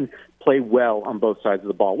can play well on both sides of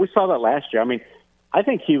the ball. We saw that last year. I mean, I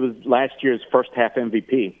think he was last year's first half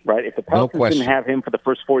MVP, right? If the Pelicans didn't have him for the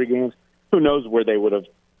first 40 games, who knows where they would have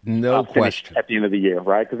finished at the end of the year,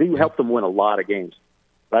 right? Because he helped them win a lot of games.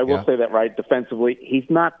 But I will say that, right, defensively, he's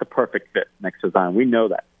not the perfect fit next to Zion. We know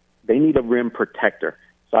that. They need a rim protector.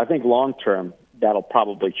 So I think long-term, that'll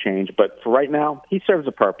probably change. But for right now, he serves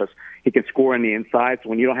a purpose. He can score on the inside. So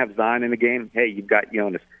when you don't have Zion in the game, hey, you've got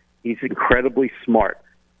Jonas. He's incredibly smart.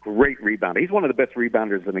 Great rebounder. He's one of the best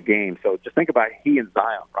rebounders in the game. So just think about he and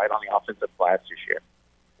Zion, right, on the offensive glass this year.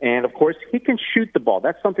 And, of course, he can shoot the ball.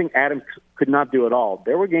 That's something Adam could not do at all.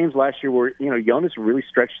 There were games last year where, Jonas really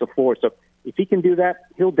stretched the floor. So if he can do that,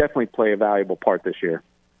 he'll definitely play a valuable part this year.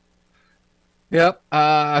 Yep.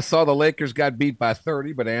 I saw the Lakers got beat by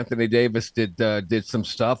 30, but Anthony Davis did some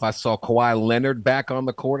stuff. I saw Kawhi Leonard back on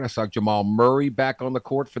the court. I saw Jamal Murray back on the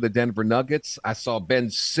court for the Denver Nuggets. I saw Ben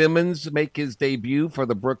Simmons make his debut for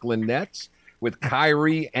the Brooklyn Nets with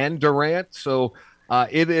Kyrie and Durant. So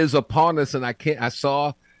it is upon us, and I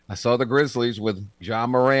saw the Grizzlies with Ja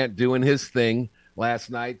Morant doing his thing last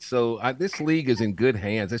night. So this league is in good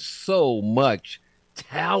hands. There's so much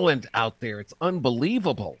talent out there. It's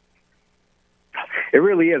unbelievable. It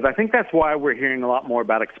really is. I think that's why we're hearing a lot more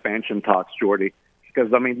about expansion talks, Jordy. Because,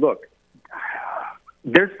 look,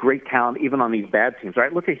 there's great talent even on these bad teams,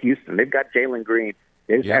 right? Look at Houston. They've got Jalen Green.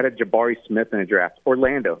 They've added Jabari Smith in the draft.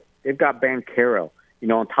 Orlando, they've got Banchero,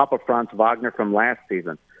 on top of Franz Wagner from last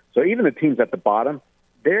season. So even the teams at the bottom,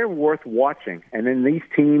 they're worth watching. And then these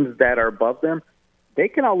teams that are above them, they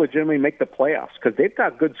can all legitimately make the playoffs because they've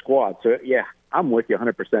got good squads. So, yeah, I'm with you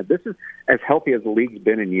 100%. This is as healthy as the league's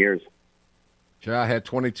been in years. Ja had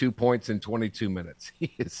 22 points in 22 minutes.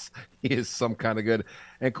 He is some kind of good.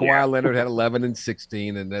 And Kawhi Leonard had 11 and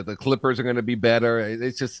 16, and the Clippers are going to be better. And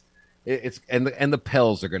the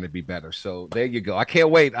Pels are going to be better. So there you go. I can't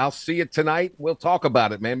wait. I'll see you tonight. We'll talk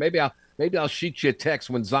about it, man. Maybe I'll shoot you a text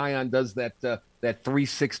when Zion does that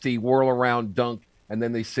 360 whirl around dunk, and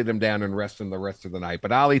then they sit him down and rest him the rest of the night.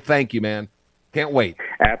 But Ali, thank you, man. Can't wait.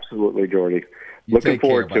 Absolutely, Jordy. Looking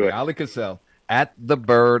forward to it. Ali Cassell at the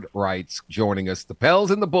Bird Rights joining us. The Pels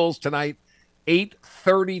and the Bulls tonight,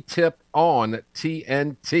 8:30 tip on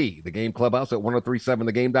TNT. The Game Clubhouse at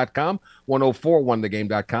 1037thegame.com,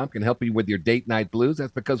 1041thegame.com can help you with your date night blues.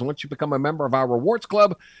 That's because once you become a member of our rewards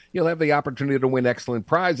club, you'll have the opportunity to win excellent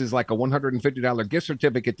prizes like a $150 gift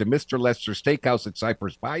certificate to Mr. Lester Steakhouse at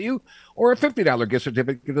Cypress Bayou, or a $50 gift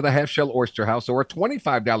certificate to the Half Shell Oyster House, or a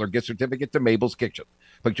 $25 gift certificate to Mabel's Kitchen.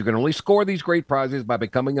 But you can only score these great prizes by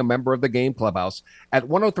becoming a member of the Game Clubhouse at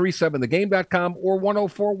 1037thegame.com or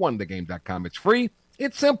 1041thegame.com. It's free.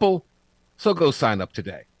 It's simple. So go sign up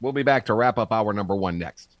today. We'll be back to wrap up hour number one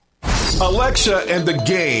next. Alexa and the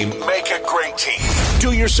game make a great team.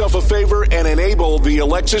 Do yourself a favor and enable the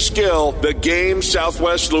Alexa skill, The Game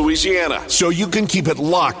Southwest Louisiana, so you can keep it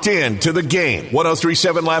locked in to the game.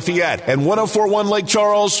 1037 Lafayette and 1041 Lake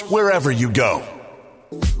Charles, wherever you go.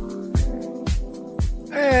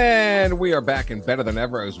 And we are back and better than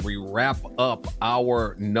ever as we wrap up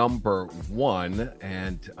hour number one,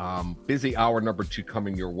 and busy hour number two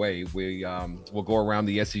coming your way. We'll go around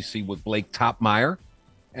the SEC with Blake Topmeyer,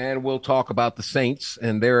 and we'll talk about the Saints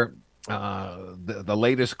and their the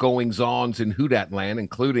latest goings-ons in Houdat land,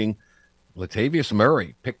 including Latavius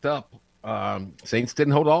Murray picked up. Saints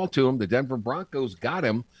didn't hold on to him. The Denver Broncos got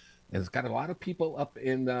him, and it's got a lot of people up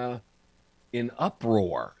in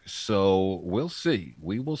uproar. So we'll see.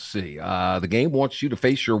 We will see. The game wants you to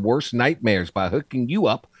face your worst nightmares by hooking you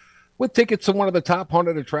up with tickets to one of the top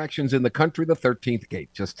haunted attractions in the country, the 13th Gate.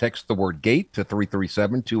 Just text the word GATE to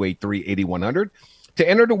 337-283-8100 to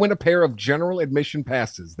enter to win a pair of general admission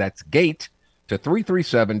passes. That's GATE to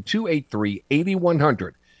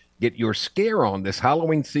 337-283-8100. Get your scare on this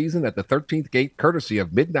Halloween season at the 13th Gate, courtesy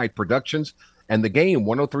of Midnight Productions and the Game,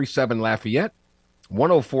 1037 Lafayette,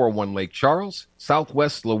 1041 Lake Charles,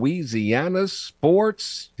 Southwest Louisiana's sports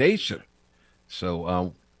station.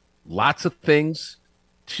 So lots of things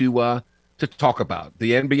to talk about.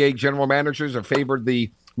 The NBA general managers have favored the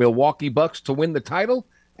Milwaukee Bucks to win the title.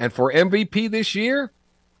 And for MVP this year,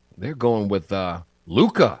 They're going with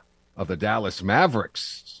Luka of the Dallas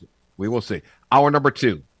Mavericks. We will see. Hour number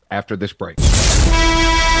 2 after this break.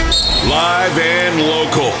 Live and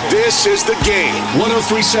local. This is The Game.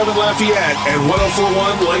 103.7 Lafayette and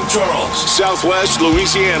 104.1 Lake Charles. Southwest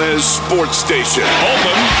Louisiana's sports station.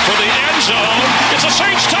 Open for the end zone. It's a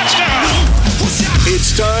Saints touchdown.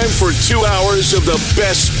 It's time for 2 hours of the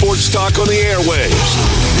best sports talk on the airwaves.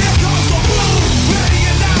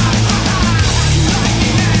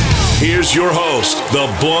 Here's your host,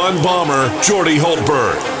 the Blonde Bomber, Jordy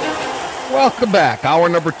Holtberg. Welcome back. Hour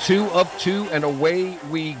number 2 of 2, and away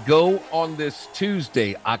we go on this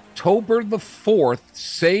Tuesday, October the 4th.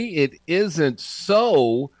 Say it isn't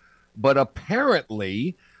so, but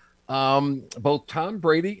apparently both Tom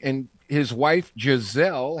Brady and his wife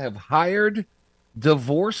Giselle have hired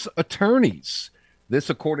divorce attorneys. This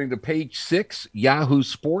according to Page 6, Yahoo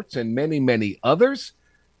Sports, and many, many others.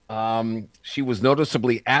 She was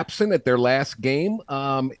noticeably absent at their last game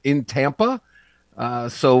in Tampa.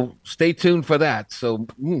 So stay tuned for that. So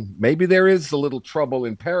maybe there is a little trouble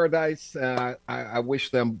in paradise. I wish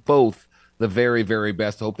them both the very, very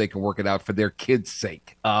best. I hope they can work it out for their kids'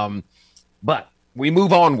 sake. But we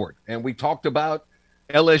move onward, and we talked about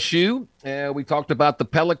LSU. We talked about the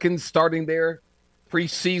Pelicans starting their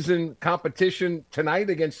preseason competition tonight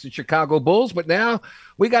against the Chicago Bulls. But now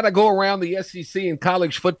we got to go around the SEC and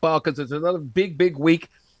college football because it's another big, big week.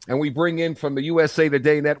 And we bring in from the USA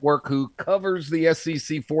Today Network, who covers the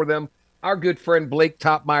SEC for them, our good friend Blake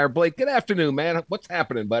Topmeyer. Blake, good afternoon, man. What's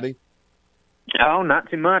happening, buddy? Oh, not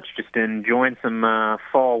too much. Just enjoying some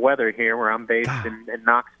fall weather here where I'm based in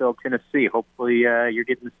Knoxville, Tennessee. Hopefully you're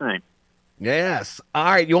getting the same. Yes. All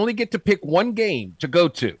right. You only get to pick one game to go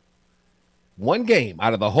to. One game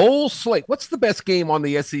out of the whole slate. What's the best game on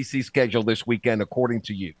the SEC schedule this weekend, according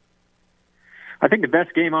to you? I think the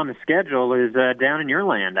best game on the schedule is down in your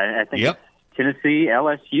land. I think it's Tennessee,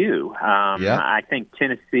 LSU. I think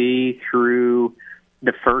Tennessee, through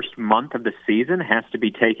the first month of the season, has to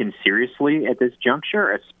be taken seriously at this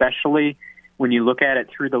juncture, especially when you look at it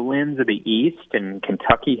through the lens of the East. And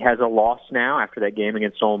Kentucky has a loss now after that game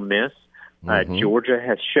against Ole Miss. Georgia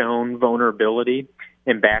has shown vulnerability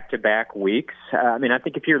in back-to-back weeks. I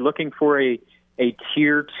think if you're looking for a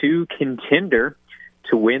Tier 2 contender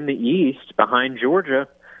to win the East behind Georgia,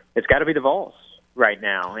 it's got to be the Vols right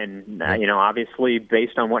now. And, obviously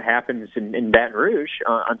based on what happens in Baton Rouge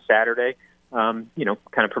on Saturday, kind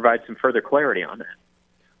of provide some further clarity on that.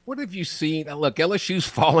 What have you seen? Look, LSU's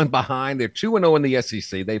fallen behind. They're 2-0 in the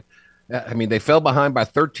SEC. They fell behind by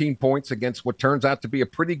 13 points against what turns out to be a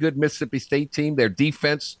pretty good Mississippi State team. Their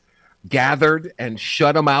defense gathered and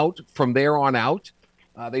shut them out from there on out.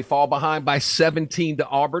 They fall behind by 17 to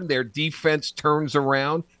Auburn. Their defense turns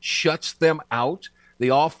around, shuts them out. The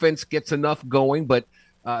offense gets enough going, but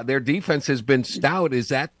their defense has been stout. Is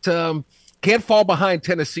that can't fall behind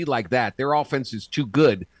Tennessee like that? Their offense is too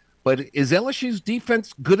good. But is LSU's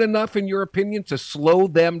defense good enough, in your opinion, to slow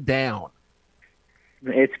them down?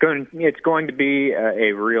 It's going to be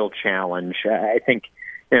a real challenge. I think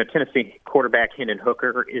Tennessee quarterback Hendon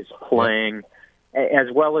Hooker is playing as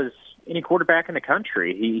well as any quarterback in the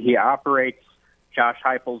country. He operates Josh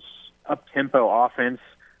Heupel's up-tempo offense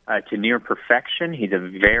to near perfection. He's a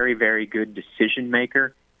very, very good decision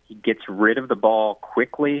maker. He gets rid of the ball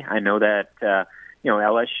quickly. I know that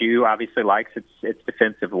LSU obviously likes its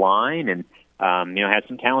defensive line and has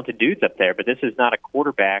some talented dudes up there. But this is not a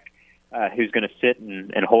quarterback who's going to sit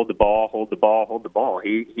and hold the ball.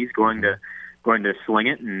 He's going to sling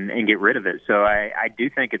it and get rid of it. So I do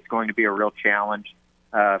think it's going to be a real challenge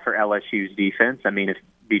for LSU's defense. If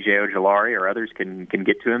B.J. Ojolari or others can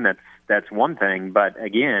get to him, that's one thing. But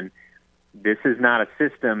again, this is not a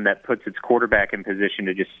system that puts its quarterback in position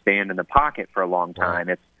to just stand in the pocket for a long time.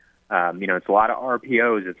 It's it's a lot of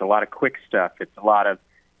RPOs, it's a lot of quick stuff, it's a lot of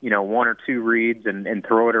one or two reads and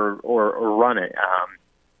throw it or run it.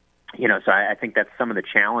 So I think that's some of the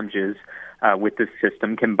challenges with this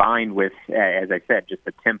system, combined with, as I said, just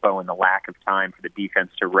the tempo and the lack of time for the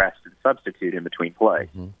defense to rest and substitute in between plays.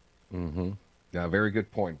 Yeah, very good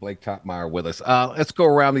point. Blake Topmeyer with us. Let's go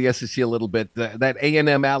around the SEC a little bit. That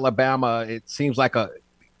A&M Alabama, it seems like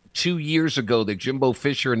 2 years ago that Jimbo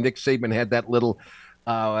Fisher and Nick Saban had that little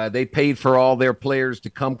they paid for all their players to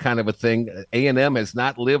come kind of a thing. A&M has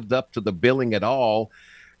not lived up to the billing at all.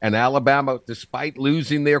 And Alabama, despite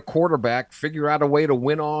losing their quarterback, figure out a way to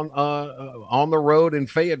win on the road in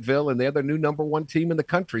Fayetteville, and they're the new number one team in the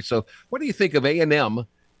country. So what do you think of A&M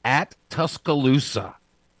at Tuscaloosa?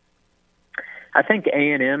 I think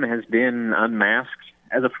A&M has been unmasked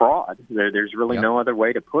as a fraud. There's really no other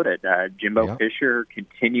way to put it. Jimbo Fisher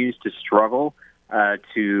continues to struggle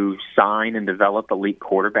to sign and develop elite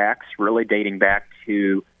quarterbacks, really dating back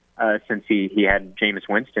to since he had Jameis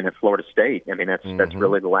Winston at Florida State. I mean, that's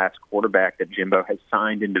really the last quarterback that Jimbo has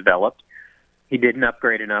signed and developed. He didn't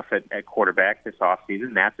upgrade enough at quarterback this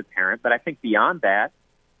offseason. That's apparent. But I think beyond that,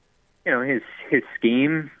 his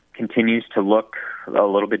scheme continues to look a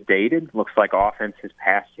little bit dated. Looks like offense has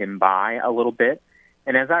passed him by a little bit.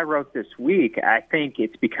 And as I wrote this week, I think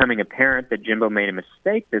it's becoming apparent that Jimbo made a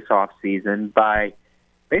mistake this offseason by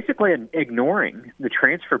basically ignoring the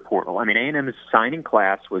transfer portal. I mean, A&M's signing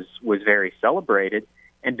class was very celebrated,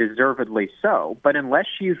 and deservedly so. But unless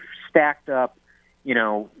you've stacked up,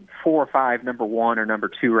 4 or 5 number 1 or number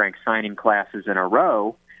 2 ranked signing classes in a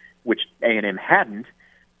row, which A&M hadn't,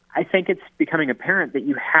 I think it's becoming apparent that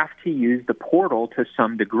you have to use the portal to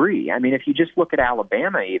some degree. I mean, if you just look at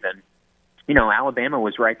Alabama even, Alabama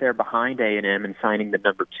was right there behind A&M in signing the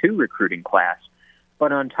number 2 recruiting class.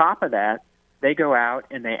 But on top of that, they go out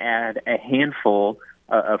and they add a handful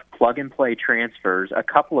of plug-and-play transfers, a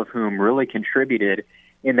couple of whom really contributed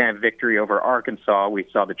in that victory over Arkansas. We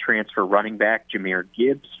saw the transfer running back, Jahmyr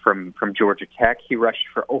Gibbs from Georgia Tech. He rushed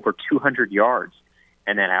for over 200 yards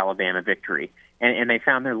in that Alabama victory. And they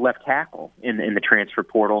found their left tackle in the transfer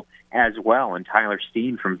portal as well, and Tyler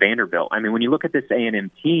Steen from Vanderbilt. I mean, when you look at this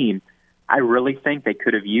A&M team, I really think they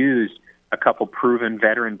could have used a couple proven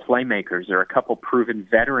veteran playmakers or a couple proven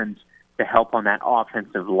veterans to help on that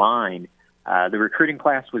offensive line. The recruiting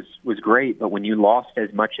class was great, but when you lost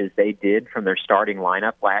as much as they did from their starting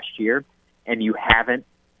lineup last year, and you haven't,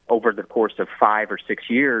 over the course of 5 or 6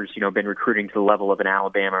 years, been recruiting to the level of an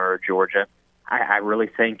Alabama or Georgia, I really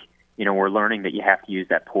think, we're learning that you have to use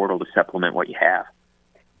that portal to supplement what you have.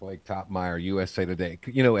 Blake Topmeyer, USA Today.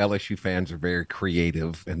 LSU fans are very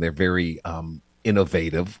creative and they're very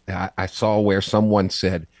innovative. I saw where someone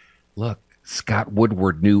said, look, Scott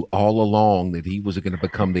Woodward knew all along that he was going to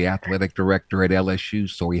become the athletic director at LSU,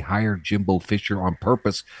 so he hired Jimbo Fisher on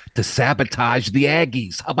purpose to sabotage the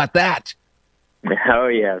Aggies. How about that? Oh,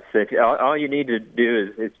 yes. All you need to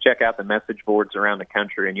do is check out the message boards around the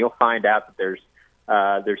country, and you'll find out that there's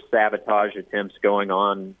sabotage attempts going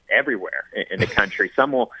on everywhere in the country.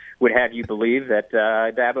 Some would have you believe that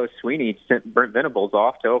Dabo Swinney sent Brent Venables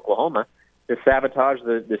off to Oklahoma to sabotage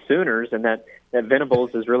the Sooners, and that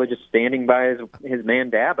Venables is really just standing by his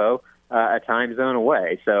man Dabo a time zone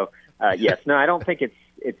away. So, yes, no, I don't think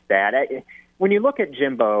it's that. When you look at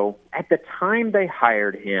Jimbo, at the time they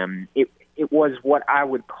hired him, it was what I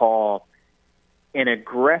would call an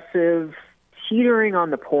aggressive, teetering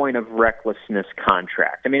on the point of recklessness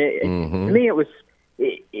contract. I mean, to me, it was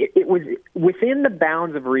within the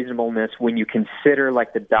bounds of reasonableness when you consider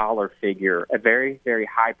like the dollar figure, a very, very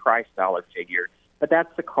high price dollar figure. But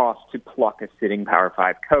that's the cost to pluck a sitting Power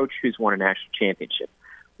 5 coach who's won a national championship.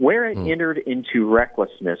 Where it entered into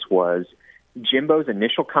recklessness was Jimbo's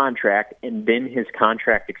initial contract and then his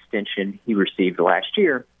contract extension he received last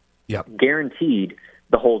year guaranteed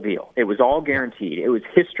the whole deal. It was all guaranteed. It was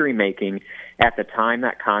history-making at the time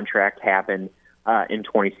that contract happened in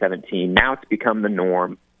 2017. Now it's become the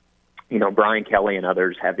norm. Brian Kelly and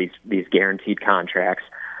others have these guaranteed contracts.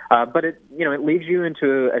 But it leaves you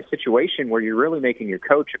into a situation where you're really making your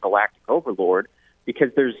coach a galactic overlord because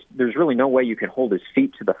there's really no way you can hold his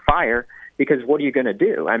feet to the fire because what are you going to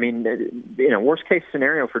do? I mean, worst case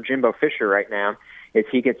scenario for Jimbo Fisher right now is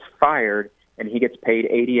he gets fired and he gets paid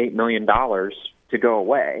 $88 million to go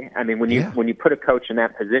away. I mean, when you put a coach in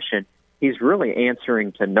that position, he's really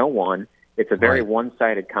answering to no one. It's a very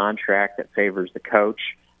one-sided contract that favors the coach.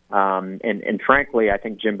 And frankly, I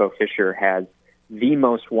think Jimbo Fisher has the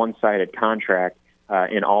most one-sided contract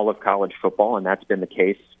in all of college football, and that's been the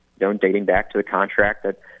case, dating back to the contract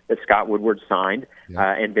that Scott Woodward signed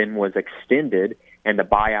and then was extended, and the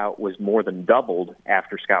buyout was more than doubled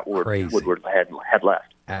after Scott Woodward had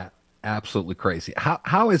left. Absolutely crazy.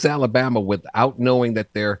 How is Alabama, without knowing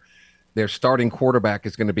that their starting quarterback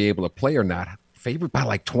is going to be able to play or not, favored by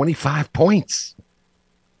like 25 points?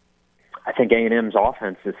 I think A&M's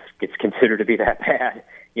offense gets considered to be that bad.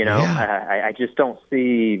 I just don't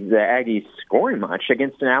see the Aggies scoring much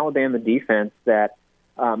against an Alabama defense that,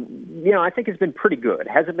 I think has been pretty good.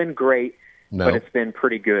 Hasn't been great, but it's been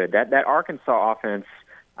pretty good. That Arkansas offense,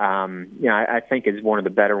 I think is one of the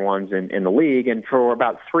better ones in the league. And for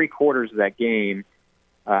about 3/4 of that game,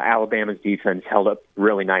 Alabama's defense held up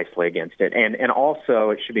really nicely against it. And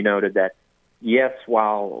also, it should be noted that, yes,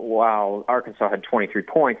 while Arkansas had 23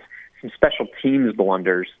 points, some special teams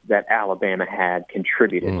blunders that Alabama had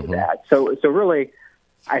contributed to that. So really,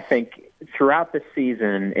 I think throughout the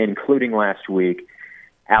season, including last week,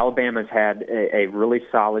 Alabama's had a really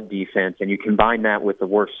solid defense, and you combine that with the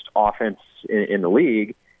worst offense in the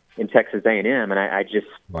league in Texas A&M, and I just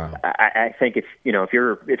I think if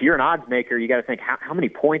you're an odds maker, you got to think how many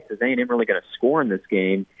points is A&M really going to score in this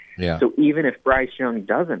game? Yeah. So even if Bryce Young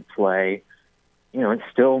doesn't play, it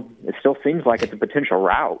still seems like it's a potential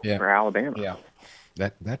route for Alabama. Yeah.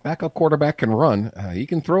 That backup quarterback can run. He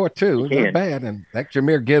can throw it too. It's not bad. And that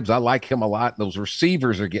Jahmyr Gibbs, I like him a lot. Those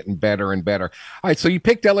receivers are getting better and better. All right, so you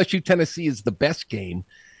picked LSU Tennessee as the best game.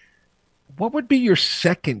 What would be your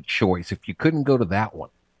second choice if you couldn't go to that one?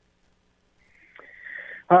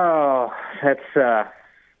 Oh, that's a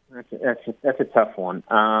tough one.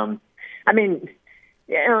 I mean,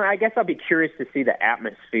 I guess I'll be curious to see the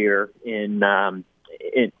atmosphere in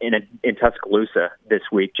Tuscaloosa this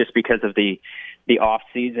week, just because of the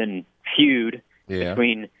off-season feud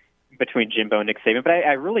between Jimbo and Nick Saban. But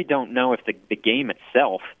I really don't know if the game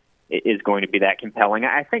itself is going to be that compelling.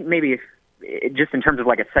 I think maybe just in terms of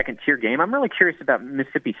like a second-tier game, I'm really curious about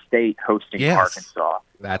Mississippi State hosting Arkansas.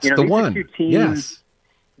 That's the one. These are two teams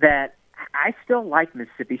that I still like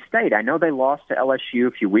Mississippi State. I know they lost to LSU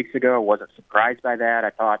a few weeks ago. I wasn't surprised by that. I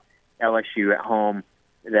thought LSU at home,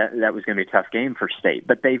 that was going to be a tough game for State.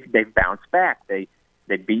 But they've bounced back. They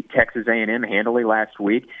beat Texas A&M handily last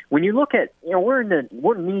week. When you look at, we're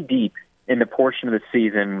knee deep in the portion of the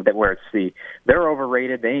season where it's they're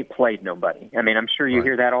overrated. They ain't played nobody. I mean, I'm sure you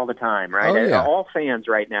hear that all the time, right? Oh, yeah. All fans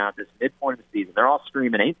right now at this midpoint of the season, they're all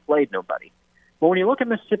screaming, ain't played nobody. But when you look at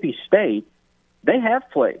Mississippi State, they have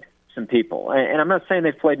played some people. And I'm not saying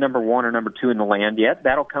they've played number 1 or number 2 in the land yet.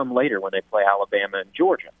 That'll come later when they play Alabama and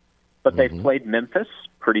Georgia. But they've played Memphis,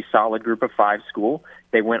 pretty solid group of 5 school.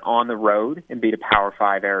 They went on the road and beat a Power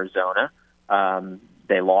 5 Arizona.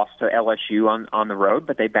 They lost to LSU on the road,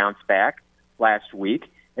 but they bounced back last week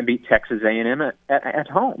and beat Texas A&M at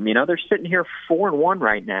home. They're sitting here 4-1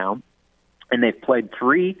 right now, and they've played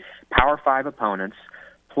 3 Power 5 opponents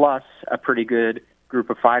plus a pretty good group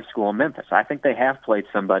of 5 school in Memphis. I think they have played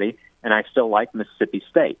somebody, and I still like Mississippi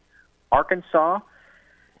State. Arkansas,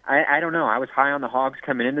 I don't know. I was high on the Hogs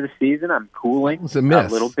coming into the season. I'm cooling a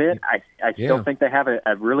little bit. I still think they have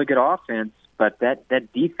a really good offense, but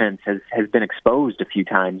that defense has been exposed a few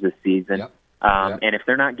times this season. Yep. And if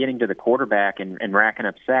they're not getting to the quarterback and racking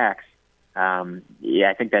up sacks, I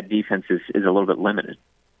think that defense is a little bit limited.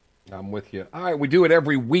 I'm with you. All right, we do it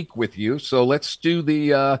every week with you, so let's do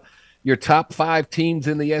your top 5 teams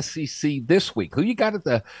in the SEC this week. Who you got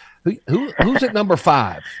at who's at number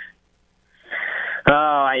 5?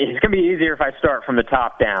 It's going to be easier if I start from the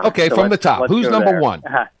top down. Okay, so from the top. Who's number 1?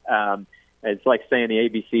 It's like saying the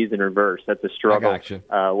ABCs in reverse. That's a struggle,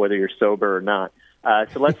 whether you're sober or not.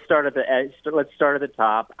 So let's start at the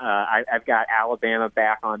top. I've got Alabama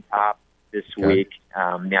back on top this week.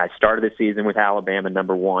 I started the season with Alabama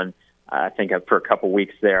number 1. I think for a couple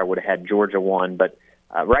weeks there I would have had Georgia 1, but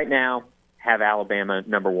right now have Alabama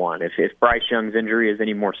number 1. If Bryce Young's injury is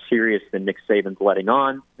any more serious than Nick Saban's letting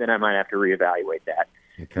on, then I might have to reevaluate that.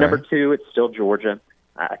 Okay. Number 2, it's still Georgia.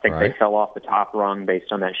 I think they fell off the top rung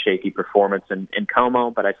based on that shaky performance in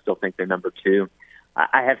Como, but I still think they're number 2.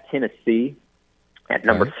 I have Tennessee at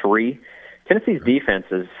number 3. Tennessee's defense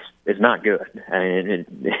is not good.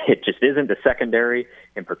 It just isn't. The secondary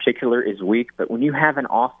in particular is weak, but when you have an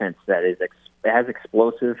offense that is as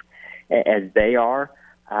explosive as they are,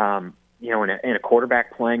 in a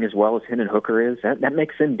quarterback playing as well as Hendon Hooker is, that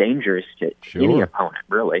makes them dangerous to any opponent,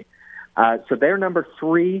 really. So they're number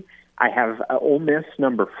 3. I have Ole Miss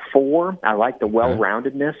number 4. I like the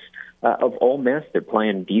well-roundedness of Ole Miss. They're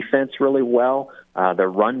playing defense really well. Their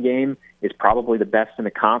run game is probably the best in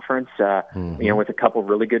the conference. With a couple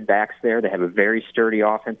really good backs there, they have a very sturdy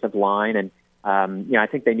offensive line, and I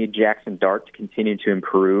think they need Jackson Dart to continue to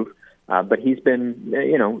improve. But he's been,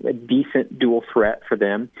 a decent dual threat for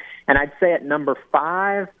them. And I'd say at number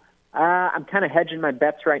 5, I'm kind of hedging my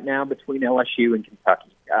bets right now between LSU and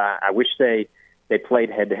Kentucky. I wish they played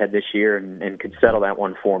head-to-head this year and could settle that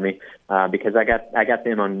one for me because I got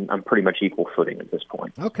them on pretty much equal footing at this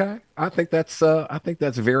point. Okay, I think that's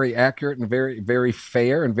very accurate and very, very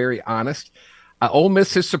fair and very honest. Ole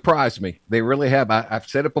Miss has surprised me. They really have. I've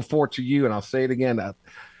said it before to you, and I'll say it again.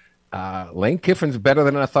 Lane Kiffin's better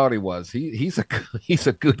than I thought he was. He's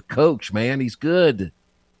a good coach, man. He's good.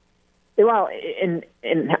 Well, and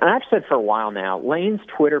I've said for a while now, Lane's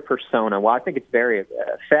Twitter persona, while I think it's very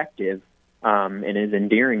effective and is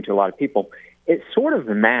endearing to a lot of people, it sort of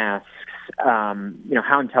masks,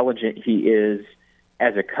 how intelligent he is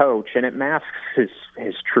as a coach, and it masks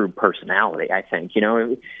his true personality, I think.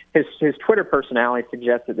 His Twitter personality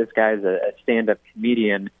suggests that this guy is a stand-up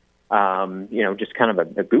comedian, just kind of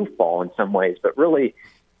a goofball in some ways, but really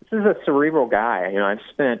is a cerebral guy. You know, I've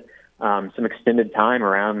spent some extended time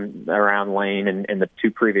around Lane in the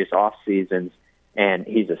 2 previous off seasons, and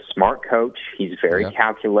he's a smart coach. He's very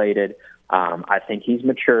calculated. I think he's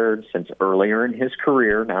matured since earlier in his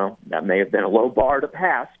career. Now, that may have been a low bar to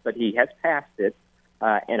pass, but he has passed it.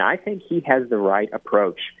 And I think he has the right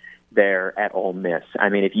approach there at Ole Miss. I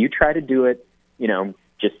mean, if you try to do it, you know,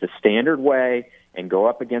 just the standard way and go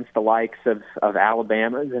up against the likes of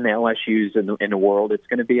Alabama's and LSU's in the world, it's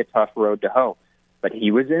going to be a tough road to hoe. But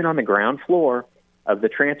he was in on the ground floor of the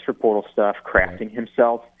transfer portal stuff, crafting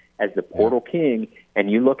himself as the portal king. And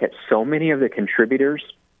you look at so many of the contributors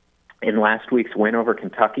in last week's win over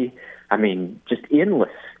Kentucky. I mean, just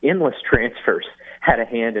endless transfers had a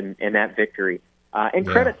hand in that victory. And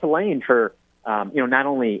credit to Lane for, not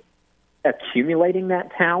only accumulating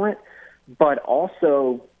that talent, but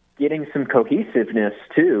also getting some cohesiveness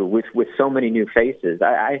too with so many new faces.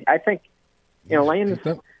 I think, Lane's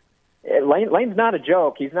not a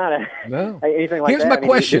joke. He's not anything like Here's that. my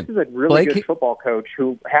question. This is a really good football coach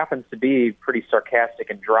who happens to be pretty sarcastic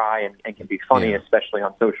and dry and can be funny, especially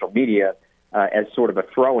on social media, as sort of a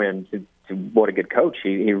throw-in to what a good coach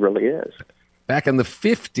he really is. Back in the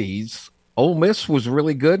 50s, Ole Miss was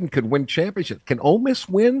really good and could win championships. Can Ole Miss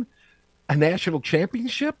win a national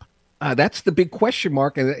championship? That's the big question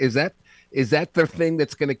mark. And is that the thing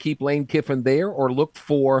that's going to keep Lane Kiffin there, or look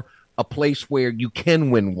for a place where you can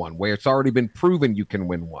win one, where it's already been proven you can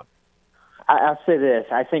win one? I'll say this.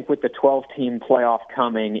 I think with the 12-team playoff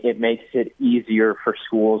coming, it makes it easier for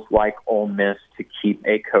schools like Ole Miss to keep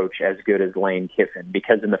a coach as good as Lane Kiffin,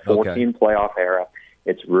 because in the 4-team playoff era,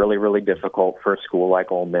 it's really, really difficult for a school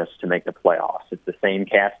like Ole Miss to make the playoffs. It's the same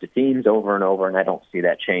cast of teams over and over, and I don't see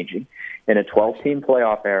that changing. In a 12-team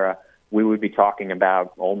playoff era, we would be talking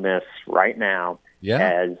about Ole Miss right now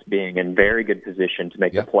as being in very good position to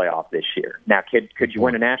make the playoff this year. Now, could you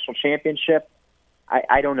win a national championship?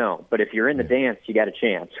 I don't know, but if you're in the dance, you got a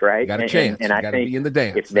chance, right? You got a chance. And I think be in the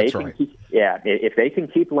dance. If they can if they can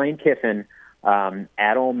keep Lane Kiffin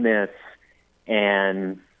at Ole Miss,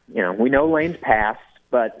 and we know Lane's passed,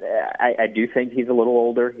 but I do think he's a little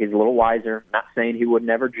older. He's a little wiser. Not saying he would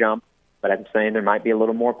never jump, but I'm saying there might be a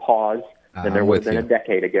little more pause than there would have been a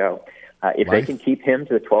decade ago. If they can keep him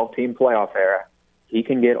to the 12-team playoff era, he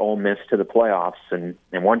can get Ole Miss to the playoffs. And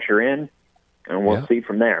once you're in, and we'll see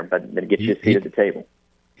from there. But it gets you a seat at the table.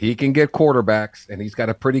 He can get quarterbacks, and he's got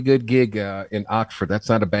a pretty good gig in Oxford. That's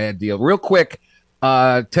not a bad deal. Real quick,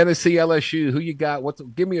 Tennessee, LSU, who you got?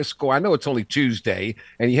 Give me a score. I know it's only Tuesday,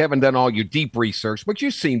 and you haven't done all your deep research, but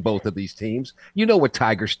you've seen both of these teams. You know what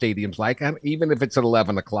Tiger Stadium's like. Even if it's at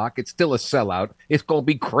 11 o'clock, it's still a sellout. It's going to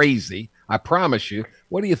be crazy. I promise you.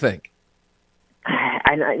 What do you think?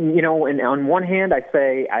 And on one hand, I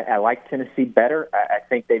say I like Tennessee better. I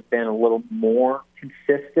think they've been a little more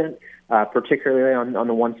consistent, particularly on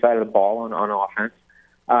the one side of the ball on offense.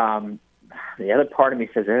 The other part of me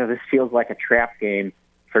says, this feels like a trap game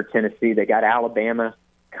for Tennessee. They got Alabama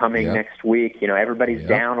coming next week. Everybody's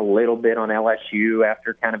down a little bit on LSU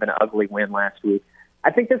after kind of an ugly win last week.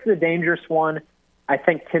 I think this is a dangerous one. I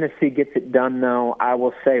think Tennessee gets it done, though. I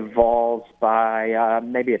will say Vols by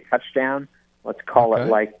maybe a touchdown. Let's call it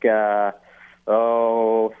like 35-28,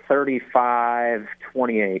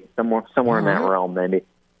 somewhere in that realm, maybe.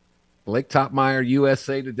 Blake Topmeyer,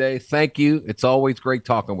 USA Today. Thank you. It's always great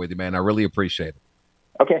talking with you, man. I really appreciate it.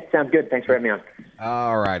 Okay, sounds good. Thanks for having me on.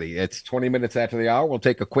 All righty. It's 20 minutes after the hour. We'll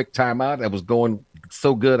take a quick timeout. That was going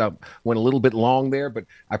so good. I went a little bit long there, but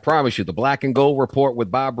I promise you the Black and Gold Report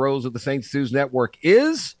with Bob Rose of the St. Sue's Network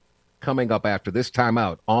is coming up after this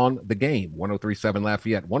timeout on The Game. 103.7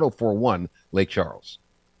 Lafayette, 104.1 Lake Charles.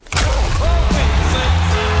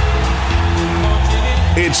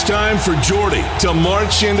 It's time for Jordy to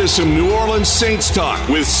march into some New Orleans Saints talk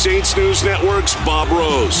with Saints News Network's Bob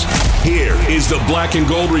Rose. Here is the Black and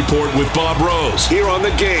Gold Report with Bob Rose here on The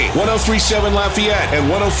Game. 103.7 Lafayette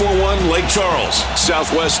and 104.1 Lake Charles,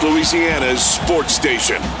 Southwest Louisiana's sports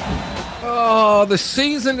station. Oh, the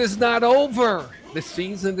season is not over. The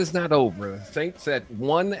season is not over. The Saints at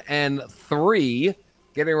 1-3,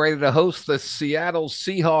 getting ready to host the Seattle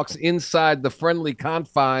Seahawks inside the friendly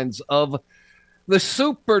confines of the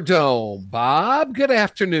Superdome. Bob, good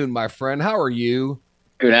afternoon, my friend. How are you?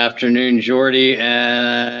 Good afternoon, Jordy.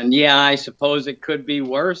 And I suppose it could be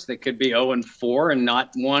worse. It could be 0-4 and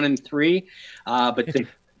not 1-3. But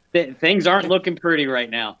things aren't looking pretty right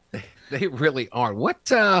now. They really aren't.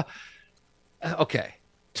 What? Okay.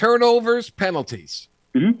 Turnovers, penalties.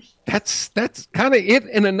 Mm-hmm. That's kind of it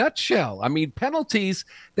in a nutshell. I mean, penalties,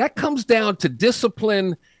 that comes down to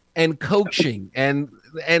discipline and coaching and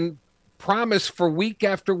promise for week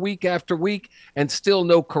after week after week and still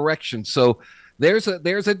no correction. So there's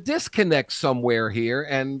a disconnect somewhere here,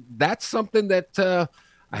 and that's something that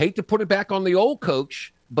I hate to put it back on the old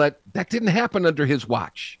coach, but that didn't happen under his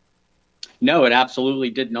watch. No, it absolutely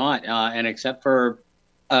did not. And except for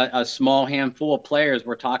a small handful of players,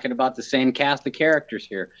 we're talking about the same cast of characters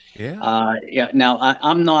here. Yeah. Now,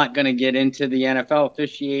 I'm not going to get into the NFL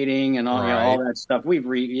officiating and all, Right. all that stuff. We've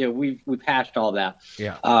hashed all that.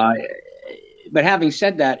 Yeah. But having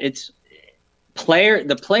said that,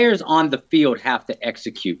 the players on the field have to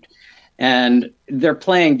execute, and they're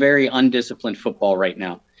playing very undisciplined football right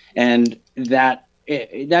now. And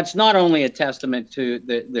that's not only a testament to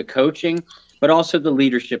the coaching, but also the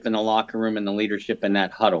leadership in the locker room and the leadership in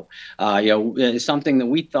that huddle. It's something that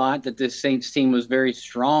we thought that this Saints team was very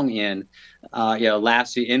strong in,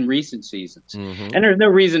 in recent seasons. Mm-hmm. And there's no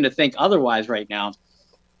reason to think otherwise right now,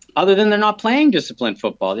 other than they're not playing disciplined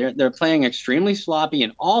football. They're playing extremely sloppy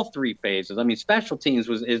in all three phases. I mean, special teams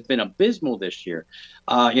has been abysmal this year.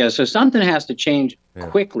 So something has to change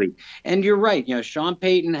quickly. And you're right. Sean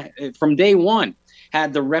Payton from day one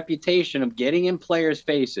had the reputation of getting in players'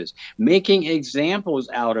 faces, making examples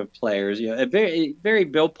out of players. Very, very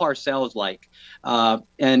Bill Parcells-like.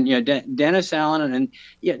 Dennis Allen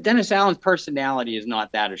Dennis Allen's personality is not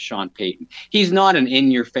that of Sean Payton. He's not an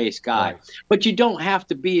in-your-face guy. Right. But you don't have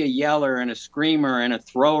to be a yeller and a screamer and a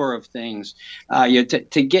thrower of things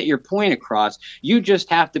to get your point across. You just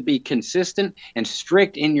have to be consistent and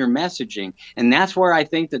strict in your messaging, and that's where I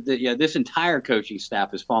think that this entire coaching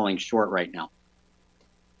staff is falling short right now.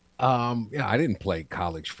 I didn't play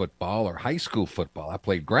college football or high school football. I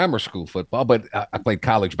played grammar school football, but I played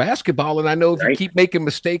college basketball. And I know if you keep making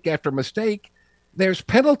mistake after mistake, there's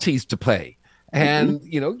penalties to pay. And,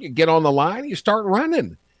 you get on the line, you start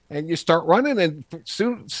running. And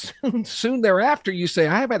soon thereafter, you say,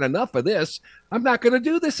 I've had enough of this. I'm not going to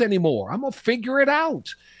do this anymore. I'm going to figure it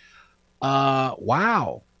out.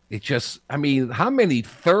 Wow. How many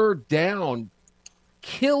third down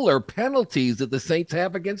killer penalties that the Saints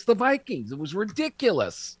have against the Vikings? It was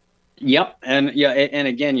ridiculous. Yep. And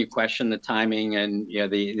again, you question the timing and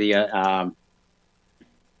the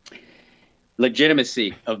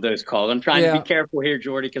legitimacy of those calls. I'm trying to be careful here,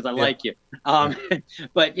 Jordy, because I like you.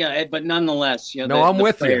 But nonetheless, I'm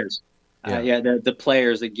with players, you. The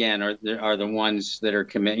players again are the ones that are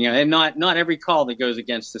committing. And not every call that goes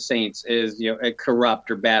against the Saints is a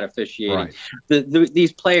corrupt or bad officiating. Right.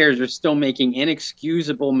 These players are still making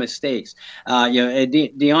inexcusable mistakes.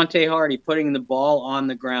 Deontay Hardy putting the ball on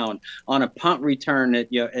the ground on a punt return. That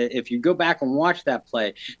if you go back and watch that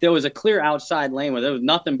play, there was a clear outside lane where there was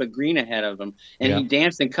nothing but green ahead of him, and he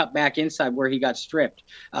danced and cut back inside where he got stripped.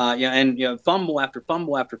 Fumble after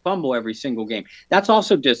fumble after fumble every single game. That's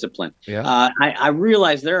also discipline. Yeah. I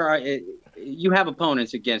realize you have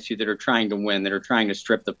opponents against you that are trying to win, that are trying to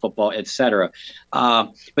strip the football, etc.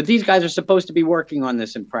 But these guys are supposed to be working on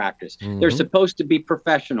this in practice. Mm-hmm. They're supposed to be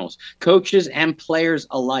professionals, coaches and players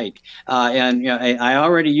alike. I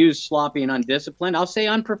already used sloppy and undisciplined. I'll say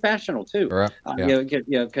unprofessional too.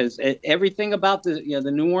 Because everything about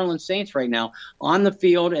the New Orleans Saints right now on the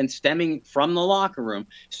field and stemming from the locker room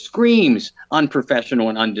screams unprofessional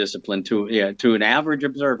and undisciplined to an average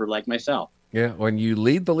observer like myself. Yeah, when you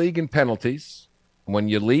lead the league in penalties, when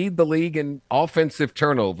you lead the league in offensive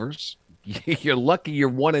turnovers, you're lucky you're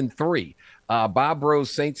 1-3. Bob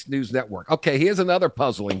Rose, Saints News Network. Okay, here's another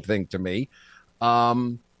puzzling thing to me.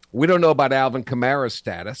 We don't know about Alvin Kamara's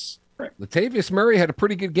status. Right. Latavius Murray had a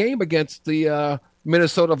pretty good game against the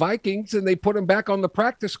Minnesota Vikings, and they put him back on the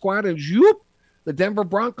practice squad, and the Denver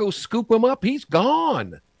Broncos scoop him up. He's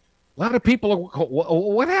gone. A lot of people are,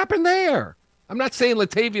 what happened there? I'm not saying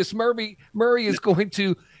Latavius Murray is going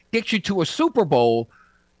to get you to a Super Bowl,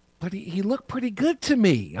 but he looked pretty good to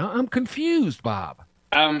me. I'm confused, Bob.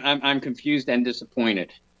 I'm confused and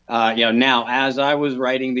disappointed. Now, as I was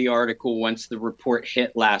writing the article, once the report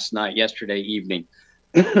hit yesterday evening,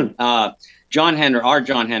 John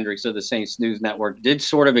Hendricks of the Saints News Network did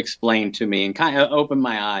sort of explain to me and kind of opened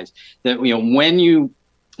my eyes that when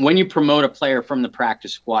you promote a player from the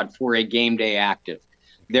practice squad for a game day active,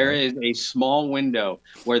 there is a small window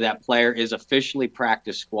where that player is officially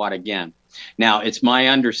practice squad again. Now, it's my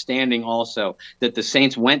understanding also that the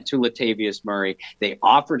Saints went to Latavius Murray. They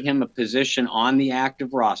offered him a position on the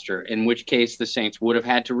active roster, in which case the Saints would have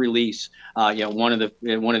had to release one of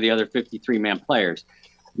the other 53-man players.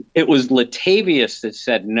 It was Latavius that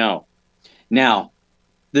said no. Now,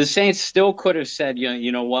 the Saints still could have said,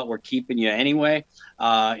 you know what, we're keeping you anyway.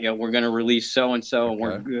 We're going to release so-and-so,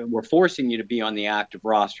 and we're forcing you to be on the active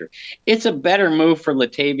roster. It's a better move for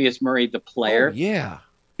Latavius Murray, the player. Oh, yeah.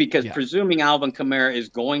 because presuming Alvin Kamara is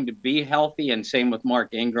going to be healthy, and same with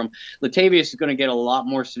Mark Ingram, Latavius is going to get a lot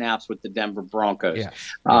more snaps with the Denver Broncos.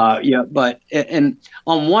 But and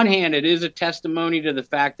on one hand, it is a testimony to the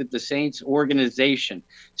fact that the Saints organization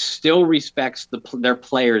still respects their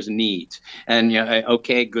players' needs. And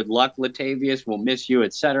okay, good luck, Latavius. We'll miss you,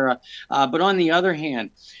 etc. But on the other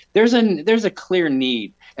hand, there's a clear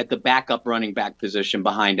need at the backup running back position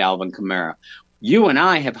behind Alvin Kamara. You and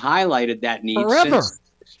I have highlighted that need since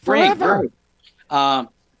spring.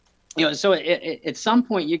 So at some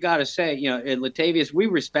point you got to say, Latavius, we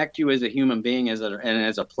respect you as a human being, and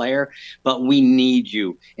as a player, but we need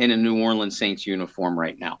you in a New Orleans Saints uniform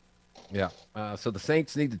right now. Yeah. So the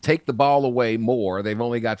Saints need to take the ball away more. They've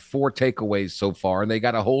only got 4 takeaways so far, and they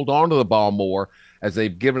got to hold on to the ball more, as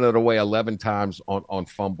they've given it away 11 times on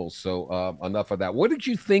fumbles. So enough of that. What did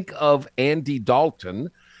you think of Andy Dalton?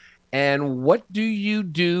 And what do you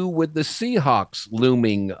do with the Seahawks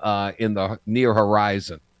looming in the near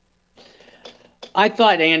horizon? I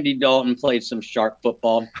thought Andy Dalton played some sharp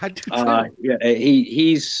football. I do too.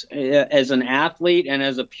 He's as an athlete and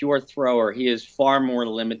as a pure thrower, he is far more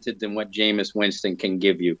limited than what Jameis Winston can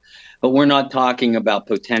give you. But we're not talking about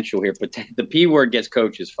potential here. The P word gets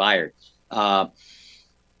coaches fired.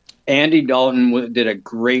 Andy Dalton did a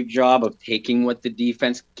great job of taking what the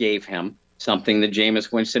defense gave him, something that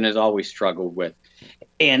Jameis Winston has always struggled with.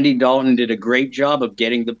 Andy Dalton did a great job of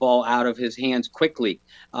getting the ball out of his hands quickly,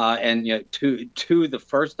 and to the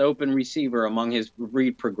first open receiver among his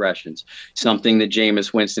read progressions, something that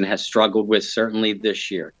Jameis Winston has struggled with certainly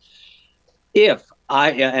this year. And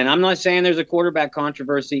I'm not saying there's a quarterback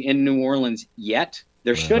controversy in New Orleans yet.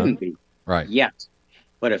 There shouldn't be yet.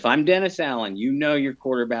 But if I'm Dennis Allen, your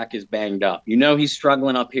quarterback is banged up. He's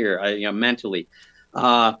struggling up here, mentally.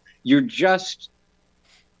 You're just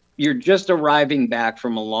arriving back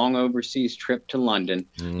from a long overseas trip to London.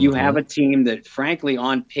 Mm-hmm. You have a team that, frankly,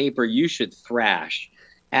 on paper, you should thrash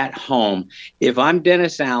at home. If I'm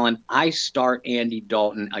Dennis Allen, I start Andy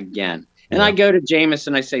Dalton again. And I go to Jameis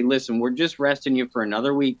and I say, listen, we're just resting you for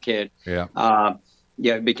another week, kid.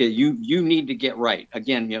 Because you need to get right,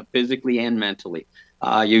 again, physically and mentally.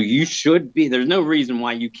 You should be. There's no reason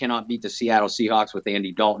why you cannot beat the Seattle Seahawks with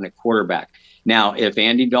Andy Dalton at quarterback. Now, if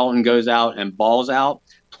Andy Dalton goes out and balls out,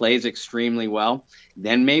 plays extremely well,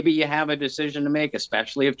 then maybe you have a decision to make,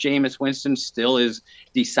 especially if Jameis Winston still is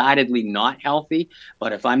decidedly not healthy.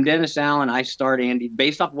 But if I'm Dennis Allen, I start Andy,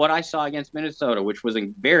 based off what I saw against Minnesota, which was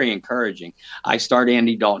very encouraging. I start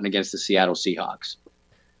Andy Dalton against the Seattle Seahawks.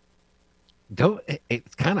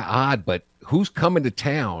 It's kind of odd, but who's coming to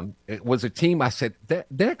town? It was a team I said,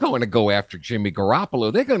 they're going to go after Jimmy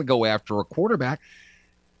Garoppolo. They're going to go after a quarterback.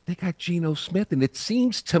 They got Geno Smith, and it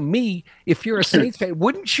seems to me, if you're a Saints fan,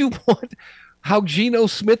 wouldn't you want how Geno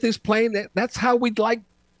Smith is playing? That's how we'd like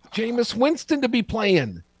Jameis Winston to be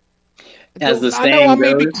playing. As the saying I know I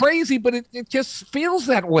may goes, be crazy, but it just feels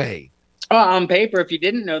that way. On paper, if you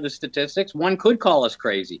didn't know the statistics, one could call us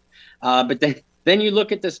crazy. But then you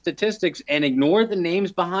look at the statistics and ignore the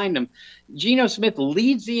names behind them. Geno Smith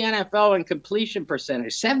leads the NFL in completion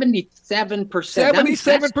percentage, 77%.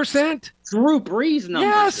 77%. Drew Brees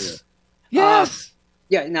numbers. Yes.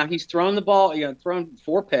 Now he's thrown the ball, thrown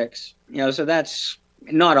 4 picks, so that's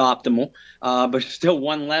not optimal, but still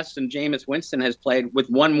one less than Jameis Winston has played with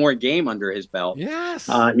one more game under his belt. Yes.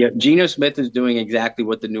 Geno Smith is doing exactly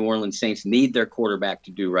what the New Orleans Saints need their quarterback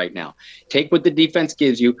to do right now. Take what the defense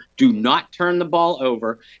gives you. Do not turn the ball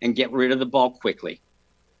over and get rid of the ball quickly.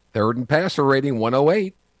 Third and passer rating,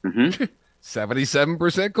 108.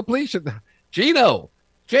 77% completion. Geno,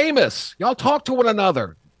 Jameis, y'all talk to one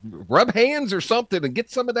another. Rub hands or something and get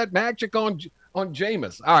some of that magic on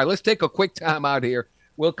Jameis. All right, let's take a quick time out here.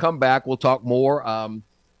 We'll come back. We'll talk more.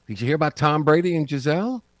 Did you hear about Tom Brady and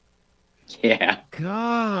Giselle? Yeah.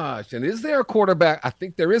 Gosh. And is there a quarterback? I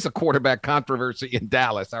think there is a quarterback controversy in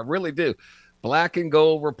Dallas. I really do. Black and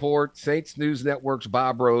Gold Report, Saints News Network's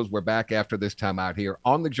Bob Rose. We're back after this time out here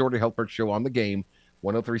on the Jordy Hultberg Show on the Game,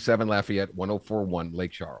 103.7 Lafayette, 104.1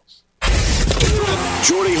 Lake Charles.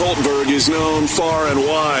 Jordy Hultberg is known far and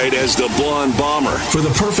wide as the Blonde Bomber for the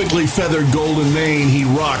perfectly feathered golden mane he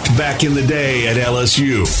rocked back in the day at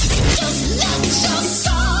LSU.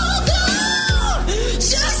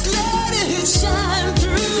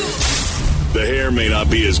 The hair may not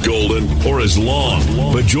be as golden or as long,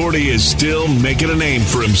 but Jordy is still making a name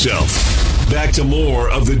for himself. Back to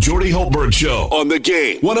more of the Jordy Hultberg Show on the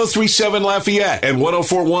Game, 103.7 Lafayette and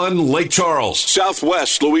 104.1 Lake Charles,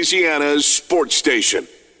 Southwest Louisiana's sports station.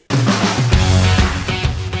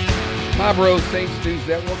 Bob Rose, Saints News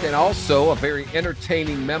Network, and also a very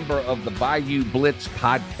entertaining member of the Bayou Blitz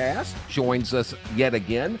podcast joins us yet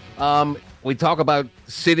again. We talk about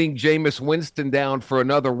sitting Jameis Winston down for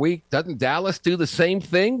another week. Doesn't Dallas do the same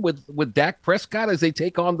thing with Dak Prescott as they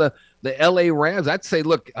take on the L.A. Rams? I'd say,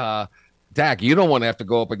 look, Dak, you don't want to have to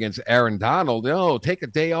go up against Aaron Donald. No, take a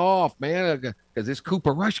day off, man, because this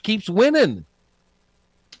Cooper Rush keeps winning.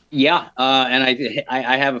 Yeah, and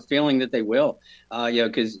I have a feeling that they will,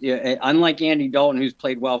 because unlike Andy Dalton, who's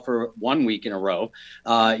played well for 1 week in a row,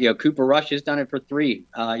 Cooper Rush has done it for 3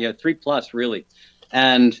 plus really,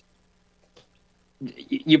 and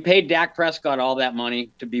you paid Dak Prescott all that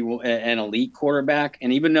money to be an elite quarterback,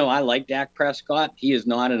 and even though I like Dak Prescott, he is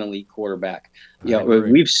not an elite quarterback.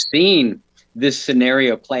 We've seen this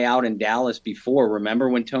scenario play out in Dallas before. Remember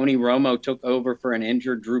when Tony Romo took over for an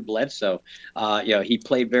injured Drew Bledsoe? He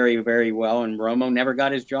played very, very well, and Romo never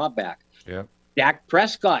got his job back. Yeah. Dak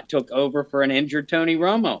Prescott took over for an injured Tony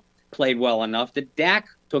Romo, played well enough that Dak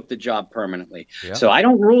took the job permanently. Yeah. So I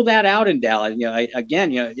don't rule that out in Dallas.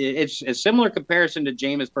 It's a similar comparison to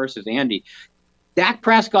Jameis versus Andy. Dak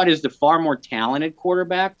Prescott is the far more talented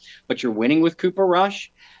quarterback, but you're winning with Cooper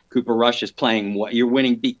Rush. Cooper Rush is playing what you're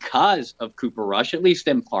winning because of Cooper Rush, at least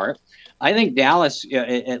in part. I think Dallas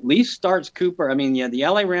at least starts Cooper. I mean, the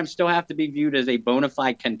LA Rams still have to be viewed as a bona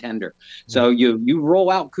fide contender. So you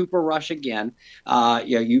roll out Cooper Rush again.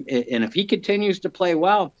 And if he continues to play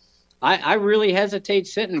well, I really hesitate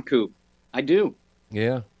sitting Coop. I do.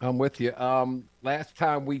 Yeah, I'm with you. Last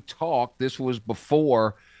time we talked, this was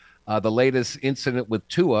before the latest incident with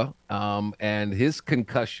Tua and his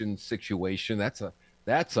concussion situation. That's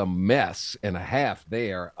a mess and a half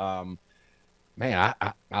there. Man,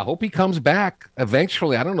 I hope he comes back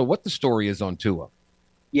eventually. I don't know what the story is on Tua.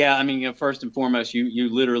 Yeah, I mean, first and foremost, you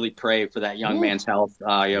literally pray for that young man's health,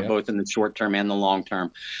 both in the short term and the long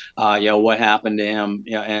term. What happened to him,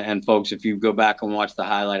 and folks, if you go back and watch the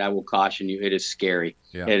highlight, I will caution you, it is scary.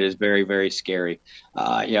 Yeah. It is very, very scary.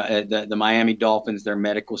 The Miami Dolphins, their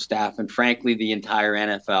medical staff, and frankly, the entire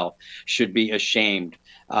NFL should be ashamed.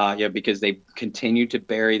 Because they continue to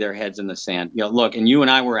bury their heads in the sand. Look, and you and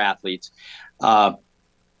I were athletes.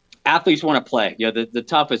 Athletes want to play. The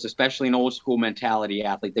toughest, especially an old school mentality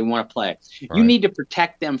athlete, they want to play. Right. You need to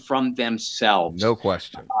protect them from themselves. No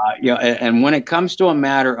question. And when it comes to a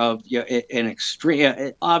matter of an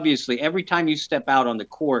extreme, obviously, every time you step out on the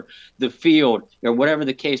court, the field, or whatever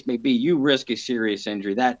the case may be, you risk a serious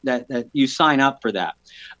injury. That you sign up for that.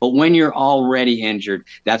 But when you're already injured,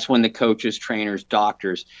 that's when the coaches, trainers,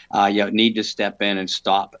 doctors, need to step in and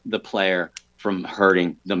stop the player from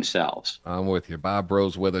hurting themselves. I'm with you. Bob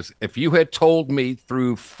Rose with us. If you had told me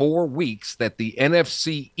through 4 weeks that the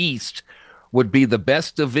NFC East would be the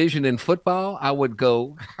best division in football, I would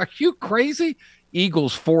go, are you crazy?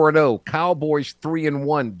 Eagles 4-0, Cowboys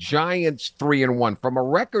 3-1, Giants 3-1. From a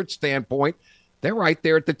record standpoint, they're right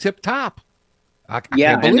there at the tip top. I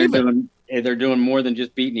can't believe it. They're doing more than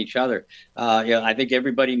just beating each other. I think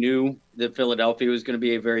everybody knew that Philadelphia was going to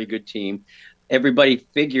be a very good team. Everybody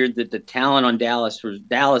figured that the talent on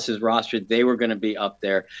Dallas's roster, they were going to be up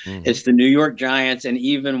there. Mm-hmm. It's the New York Giants and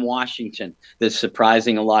even Washington that's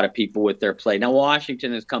surprising a lot of people with their play. Now,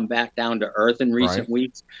 Washington has come back down to earth in recent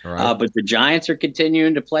weeks, but the Giants are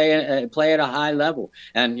continuing to play at a high level.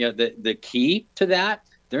 And the key to that,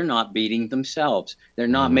 they're not beating themselves. They're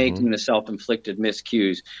not making the self-inflicted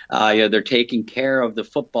miscues. They're taking care of the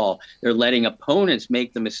football. They're letting opponents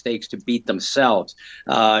make the mistakes to beat themselves.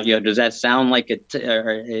 Does that sound like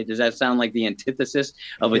the antithesis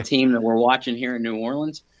of a team that we're watching here in New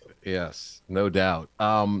Orleans? Yes, no doubt.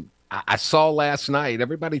 I saw last night,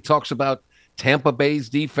 everybody talks about Tampa Bay's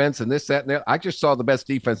defense and this, that, and that. I just saw the best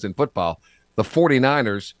defense in football, the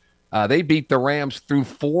 49ers. They beat the Rams through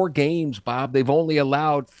 4 games, Bob. They've only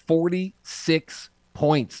allowed 46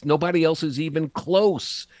 points. Nobody else is even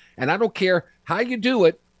close. And I don't care how you do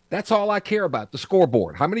it. That's all I care about, the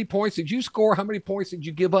scoreboard. How many points did you score? How many points did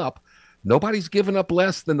you give up? Nobody's given up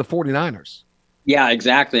less than the 49ers. Yeah,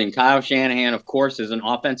 exactly. And Kyle Shanahan, of course, is an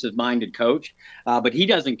offensive-minded coach, but he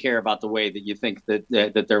doesn't care about the way that you think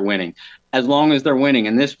that they're winning, as long as they're winning.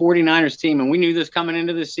 And this 49ers team, and we knew this coming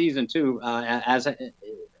into this season too,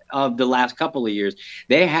 of the last couple of years,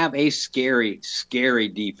 they have a scary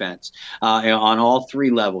defense on all 3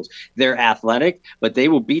 levels. They're athletic, but they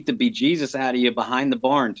will beat the bejesus out of you behind the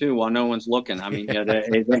barn too while no one's looking. I mean,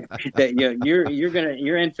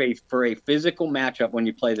 you're in for a physical matchup when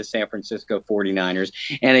you play the San Francisco 49ers.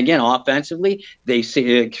 And again, offensively, they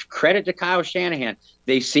say credit to Kyle Shanahan.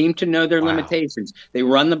 They seem to know their limitations. They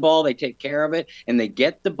run the ball, they take care of it, and they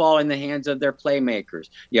get the ball in the hands of their playmakers.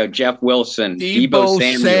 Jeff Wilson,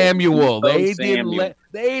 Deebo Samuel. They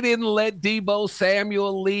didn't let Deebo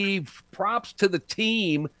Samuel leave. Props to the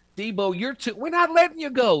team. Deebo, we're not letting you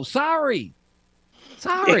go. Sorry.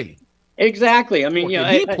 Exactly. I mean,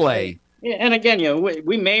 he play. And again,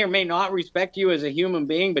 we may or may not respect you as a human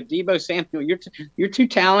being, but Deebo Samuel, you're too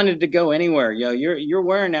talented to go anywhere. You're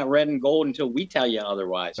wearing that red and gold until we tell you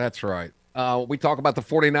otherwise. That's right. We talk about the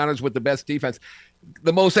 49ers with the best defense.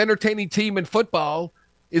 The most entertaining team in football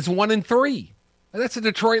is 1-3. And that's the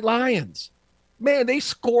Detroit Lions. Man, they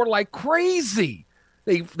score like crazy.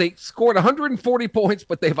 They scored 140 points,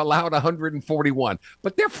 but they've allowed 141.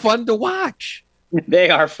 But they're fun to watch. They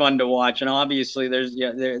are fun to watch, and obviously there's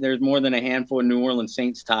more than a handful of New Orleans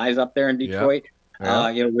Saints ties up there in Detroit,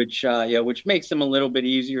 which makes them a little bit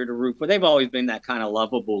easier to root for. They've always been that kind of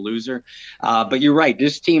lovable loser, but you're right.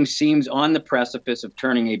 This team seems on the precipice of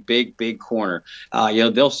turning a big corner.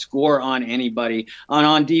 They'll score on anybody.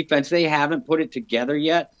 On defense, they haven't put it together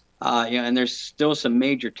yet, and there's still some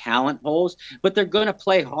major talent holes, but they're going to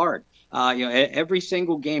play hard. Every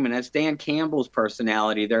single game, and that's Dan Campbell's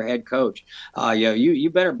personality, their head coach. You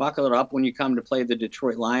better buckle it up when you come to play the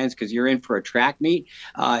Detroit Lions, because you're in for a track meet,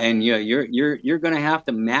 and you're going to have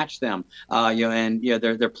to match them.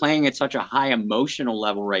 They're playing at such a high emotional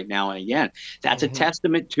level right now, and again, that's a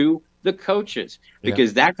testament to the coaches,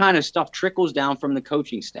 because that kind of stuff trickles down from the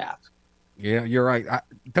coaching staff. Yeah, you're right.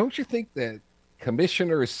 Don't you think that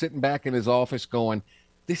commissioner is sitting back in his office going,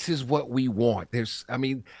 "This is what we want"?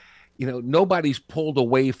 Nobody's pulled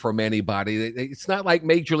away from anybody. It's not like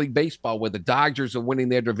Major League Baseball where the Dodgers are winning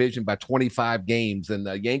their division by 25 games and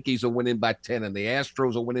the Yankees are winning by 10 and the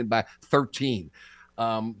Astros are winning by 13.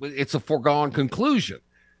 It's a foregone conclusion.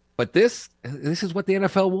 But this is what the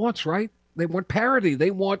NFL wants, right? They want parity. They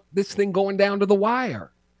want this thing going down to the wire.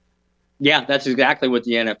 Yeah, that's exactly what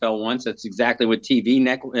the NFL wants. That's exactly what TV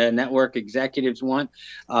network executives want.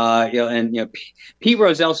 Pete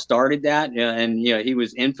Rozelle started that, and he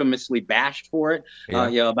was infamously bashed for it.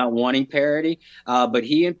 About wanting parity. But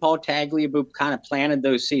he and Paul Tagliabue kind of planted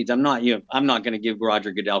those seeds. I'm not going to give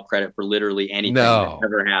Roger Goodell credit for literally anything that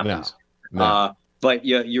ever happens. No. But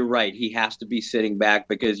you're right. He has to be sitting back,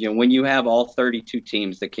 because when you have all 32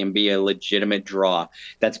 teams that can be a legitimate draw,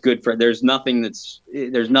 that's good for. There's nothing that's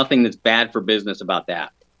bad for business about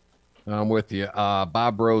that. I'm with you,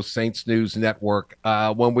 Bob Rose, Saints News Network.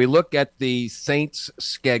 When we look at the Saints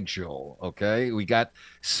schedule, okay, we got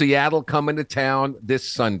Seattle coming to town this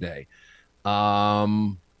Sunday.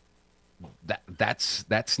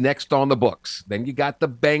 That's next on the books. Then you got the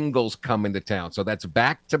Bengals coming to town, so that's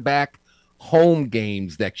back-to-back home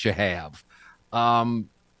games that you have.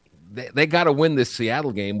 They got to win this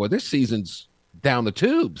Seattle game, where this season's down the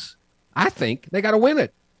tubes. I think they got to win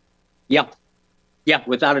it. Yeah,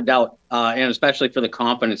 without a doubt, and especially for the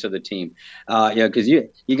confidence of the team. Because you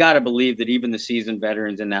got to believe that even the seasoned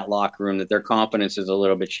veterans in that locker room, that their confidence is a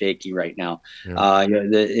little bit shaky right now.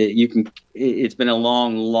 It's been a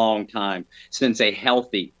long time since a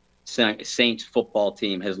healthy Saints football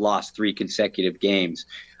team has lost 3 consecutive games.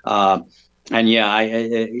 I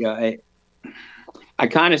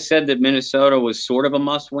kind of said that Minnesota was sort of a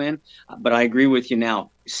must-win, but I agree with you now.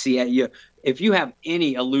 If you have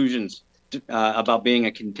any illusions about being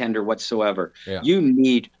a contender whatsoever, you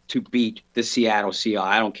need to beat the Seattle Seahawks.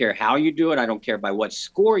 I don't care how you do it. I don't care by what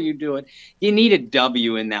score you do it. You need a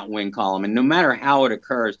W in that win column, and no matter how it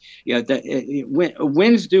occurs,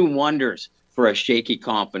 wins do wonders for a shaky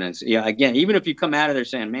confidence. Again, even if you come out of there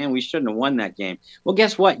saying, "Man, we shouldn't have won that game," well,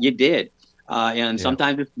 guess what? You did.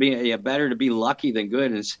 Sometimes it's better to be lucky than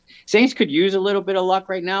good. And Saints could use a little bit of luck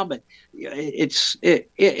right now, but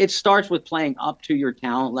it starts with playing up to your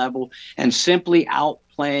talent level and simply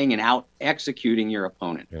outplaying and out executing your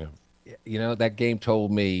opponent. Yeah. That game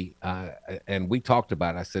told me, and we talked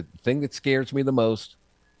about it. I said, the thing that scares me the most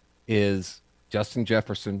is Justin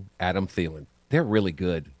Jefferson, Adam Thielen. They're really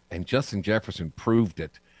good. And Justin Jefferson proved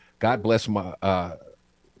it. God bless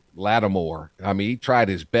Lattimore. I mean, he tried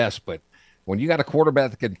his best, but when you got a quarterback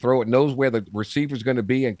that can throw it, knows where the receiver's going to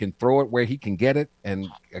be and can throw it where he can get it, and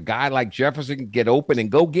a guy like Jefferson can get open and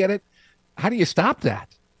go get it, how do you stop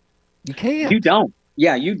that? You can't. You don't.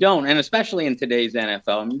 Yeah, you don't. And especially in today's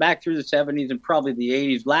NFL. I mean, back through the 70s and probably the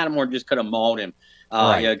 80s, Lattimore just could have mauled him.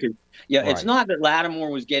 It's not that Lattimore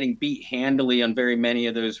was getting beat handily on very many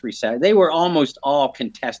of those resets. They were almost all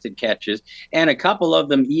contested catches, and a couple of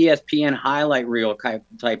them ESPN highlight reel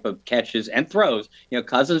type of catches and throws.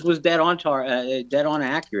 Cousins was dead on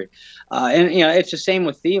accurate, and it's the same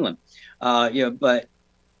with Thielen. But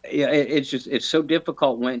Yeah, it's so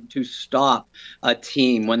difficult when to stop a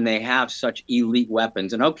team when they have such elite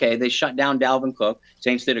weapons. And okay, they shut down Dalvin Cook.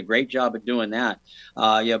 Saints did a great job at doing that.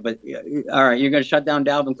 All right, you're going to shut down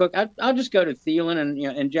Dalvin Cook. I'll just go to Thielen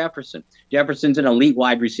and Jefferson. Jefferson's an elite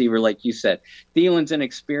wide receiver, like you said. Thielen's an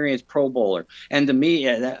experienced Pro Bowler, and to me,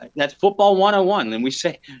 that's football 101. And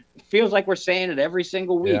it feels like we're saying it every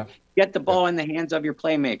single week. Yeah. Get the ball in the hands of your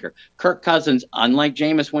playmaker. Kirk Cousins, unlike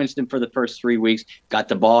Jameis Winston for the first 3 weeks, got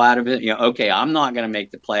the ball out of it. Okay, I'm not going to make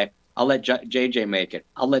the play. I'll let JJ make it.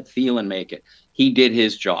 I'll let Thielen make it. He did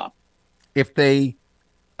his job. If they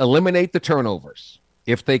eliminate the turnovers,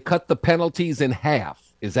 if they cut the penalties in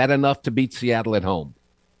half, is that enough to beat Seattle at home?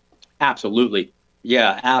 Absolutely.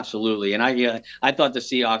 Yeah, absolutely. And I thought the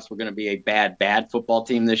Seahawks were going to be a bad football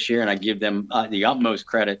team this year, and I give them the utmost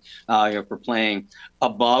credit for playing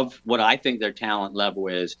above what I think their talent level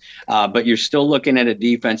is. But you're still looking at a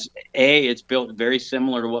defense. It's built very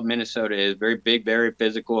similar to what Minnesota is, very big, very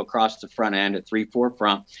physical across the front end at 3-4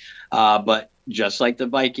 front. But just like the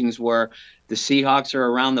Vikings were, the Seahawks are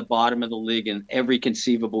around the bottom of the league in every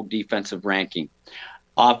conceivable defensive ranking.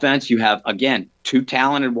 Offense, you have, again, two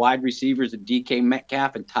talented wide receivers, DK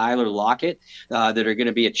Metcalf and Tyler Lockett, that are going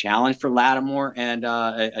to be a challenge for Lattimore and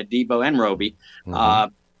Debo and Roby.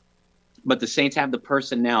 Mm-hmm. But the Saints have the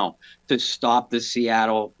personnel to stop the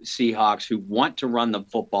Seattle Seahawks, who want to run the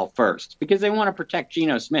football first because they want to protect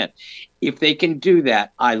Geno Smith. If they can do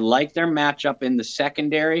that, I like their matchup in the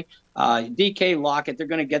secondary. DK Lockett, they're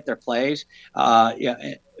going to get their plays.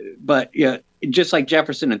 But just like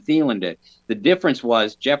Jefferson and Thielen did. The difference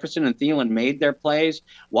was Jefferson and Thielen made their plays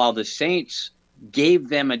while the Saints gave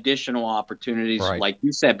them additional opportunities, right, like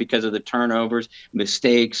you said, because of the turnovers,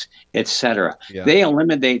 mistakes, etc. Yeah. They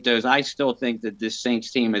eliminate those. I still think that this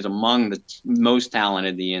Saints team is among the most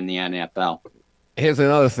talented in the NFL. Here's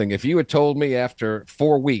another thing. If you had told me after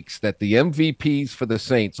 4 weeks that the MVPs for the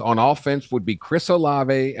Saints on offense would be Chris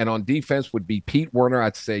Olave and on defense would be Pete Werner,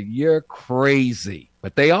 I'd say you're crazy.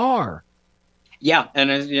 But they are. Yeah, and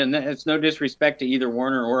it's no disrespect to either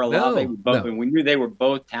Werner or Olave. We knew they were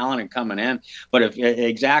both talented coming in. But if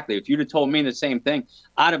you'd have told me the same thing,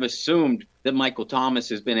 I'd have assumed that Michael Thomas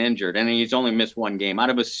has been injured, and he's only missed one game. I'd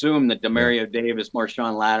have assumed that Demario Davis,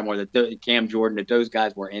 Marshawn Lattimore, that Cam Jordan, that those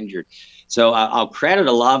guys were injured. So I'll credit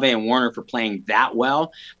Olave and Werner for playing that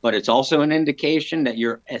well, but it's also an indication that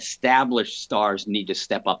your established stars need to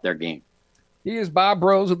step up their game. He is Bob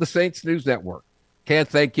Rose of the Saints News Network. Can't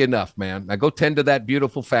thank you enough, man. Now go tend to that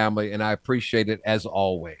beautiful family, and I appreciate it as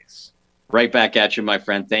always. Right back at you, my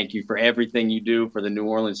friend. Thank you for everything you do for the New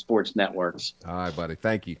Orleans Sports Networks. All right, buddy.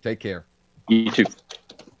 Thank you. Take care. You too.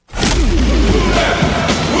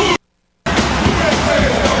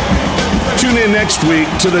 Tune in next week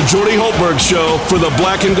to the Jordy Holtberg Show for the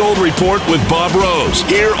Black and Gold Report with Bob Rose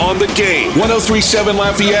here on The Game. 103.7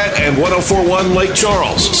 Lafayette and 104.1 Lake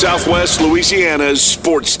Charles, Southwest Louisiana's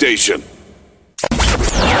sports station.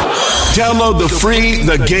 Download the free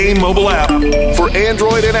The Game mobile app for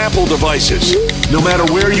Android and Apple devices. No matter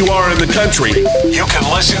where you are in the country, you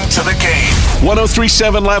can listen to The Game.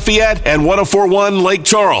 103.7 Lafayette and 104.1 Lake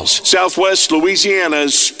Charles, Southwest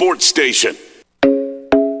Louisiana's sports station.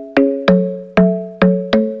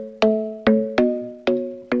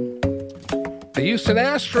 The Houston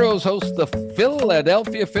Astros host the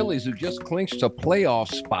Philadelphia Phillies, who just clinched a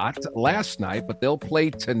playoff spot last night, but they'll play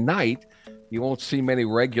tonight. You won't see many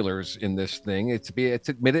regulars in this thing. It's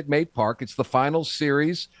at Minute Maid Park. It's the final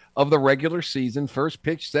series of the regular season. First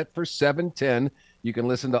pitch set for 7:10. You can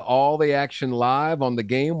listen to all the action live on The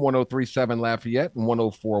Game, 103.7 Lafayette and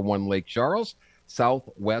 104.1 Lake Charles,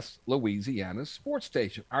 Southwest Louisiana's sports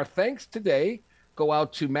station. Our thanks today go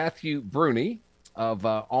out to Matthew Bruni of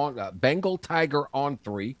Bengal Tiger on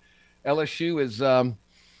 3. LSU is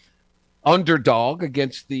underdog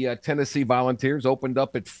against the Tennessee Volunteers. Opened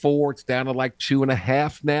up at 4. It's down to like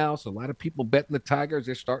 2.5 now. So a lot of people betting the Tigers.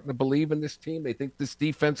 They're starting to believe in this team. They think this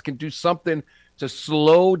defense can do something to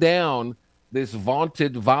slow down this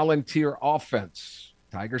vaunted Volunteer offense.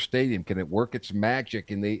 Tiger Stadium, can it work its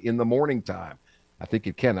magic in the morning time? I think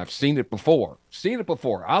it can. I've seen it before.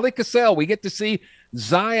 Ali Cassell, we get to see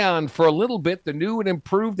Zion for a little bit, the new and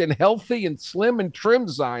improved and healthy and slim and trim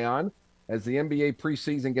Zion, as the NBA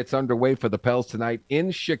preseason gets underway for the Pels tonight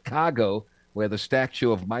in Chicago, where the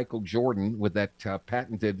statue of Michael Jordan with that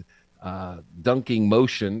patented dunking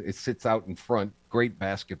motion, it sits out in front. Great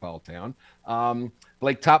basketball town.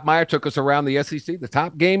 Blake Topmeyer took us around the SEC, the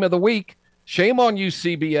top game of the week. Shame on you,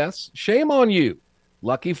 CBS. Shame on you.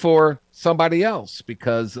 Lucky for somebody else,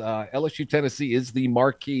 because LSU Tennessee is the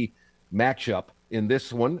marquee matchup in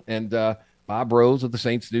this one. And by Bob Rose of the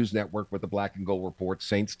Saints News Network with the Black and Gold Report.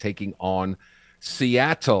 Saints taking on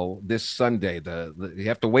Seattle this Sunday. You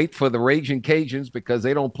have to wait for the Raging Cajuns because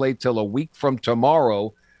they don't play till a week from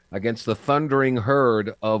tomorrow against the Thundering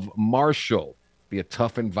Herd of Marshall. Be a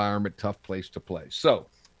tough environment, tough place to play. So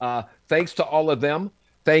thanks to all of them.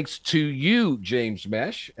 Thanks to you, James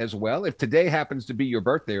Mesh, as well. If today happens to be your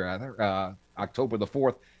birthday, rather, October the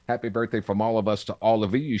 4th, happy birthday from all of us to all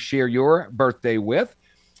of you. You share your birthday with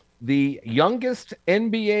the youngest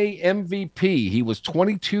NBA MVP. He was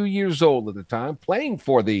 22 years old at the time, playing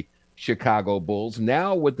for the Chicago Bulls.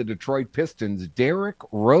 Now with the Detroit Pistons, Derrick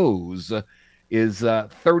Rose is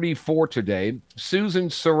 34 today. Susan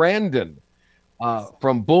Sarandon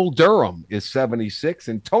from Bull Durham is 76.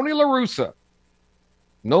 And Tony La Russa,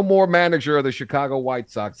 no more manager of the Chicago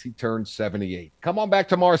White Sox. He turned 78. Come on back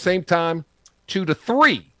tomorrow, same time, 2 to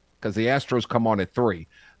 3, because the Astros come on at 3.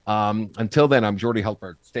 Until then, I'm Jordy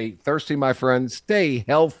Hultberg. Stay thirsty, my friends. Stay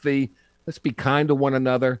healthy. Let's be kind to one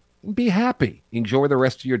another and be happy. Enjoy the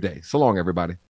rest of your day. So long, everybody.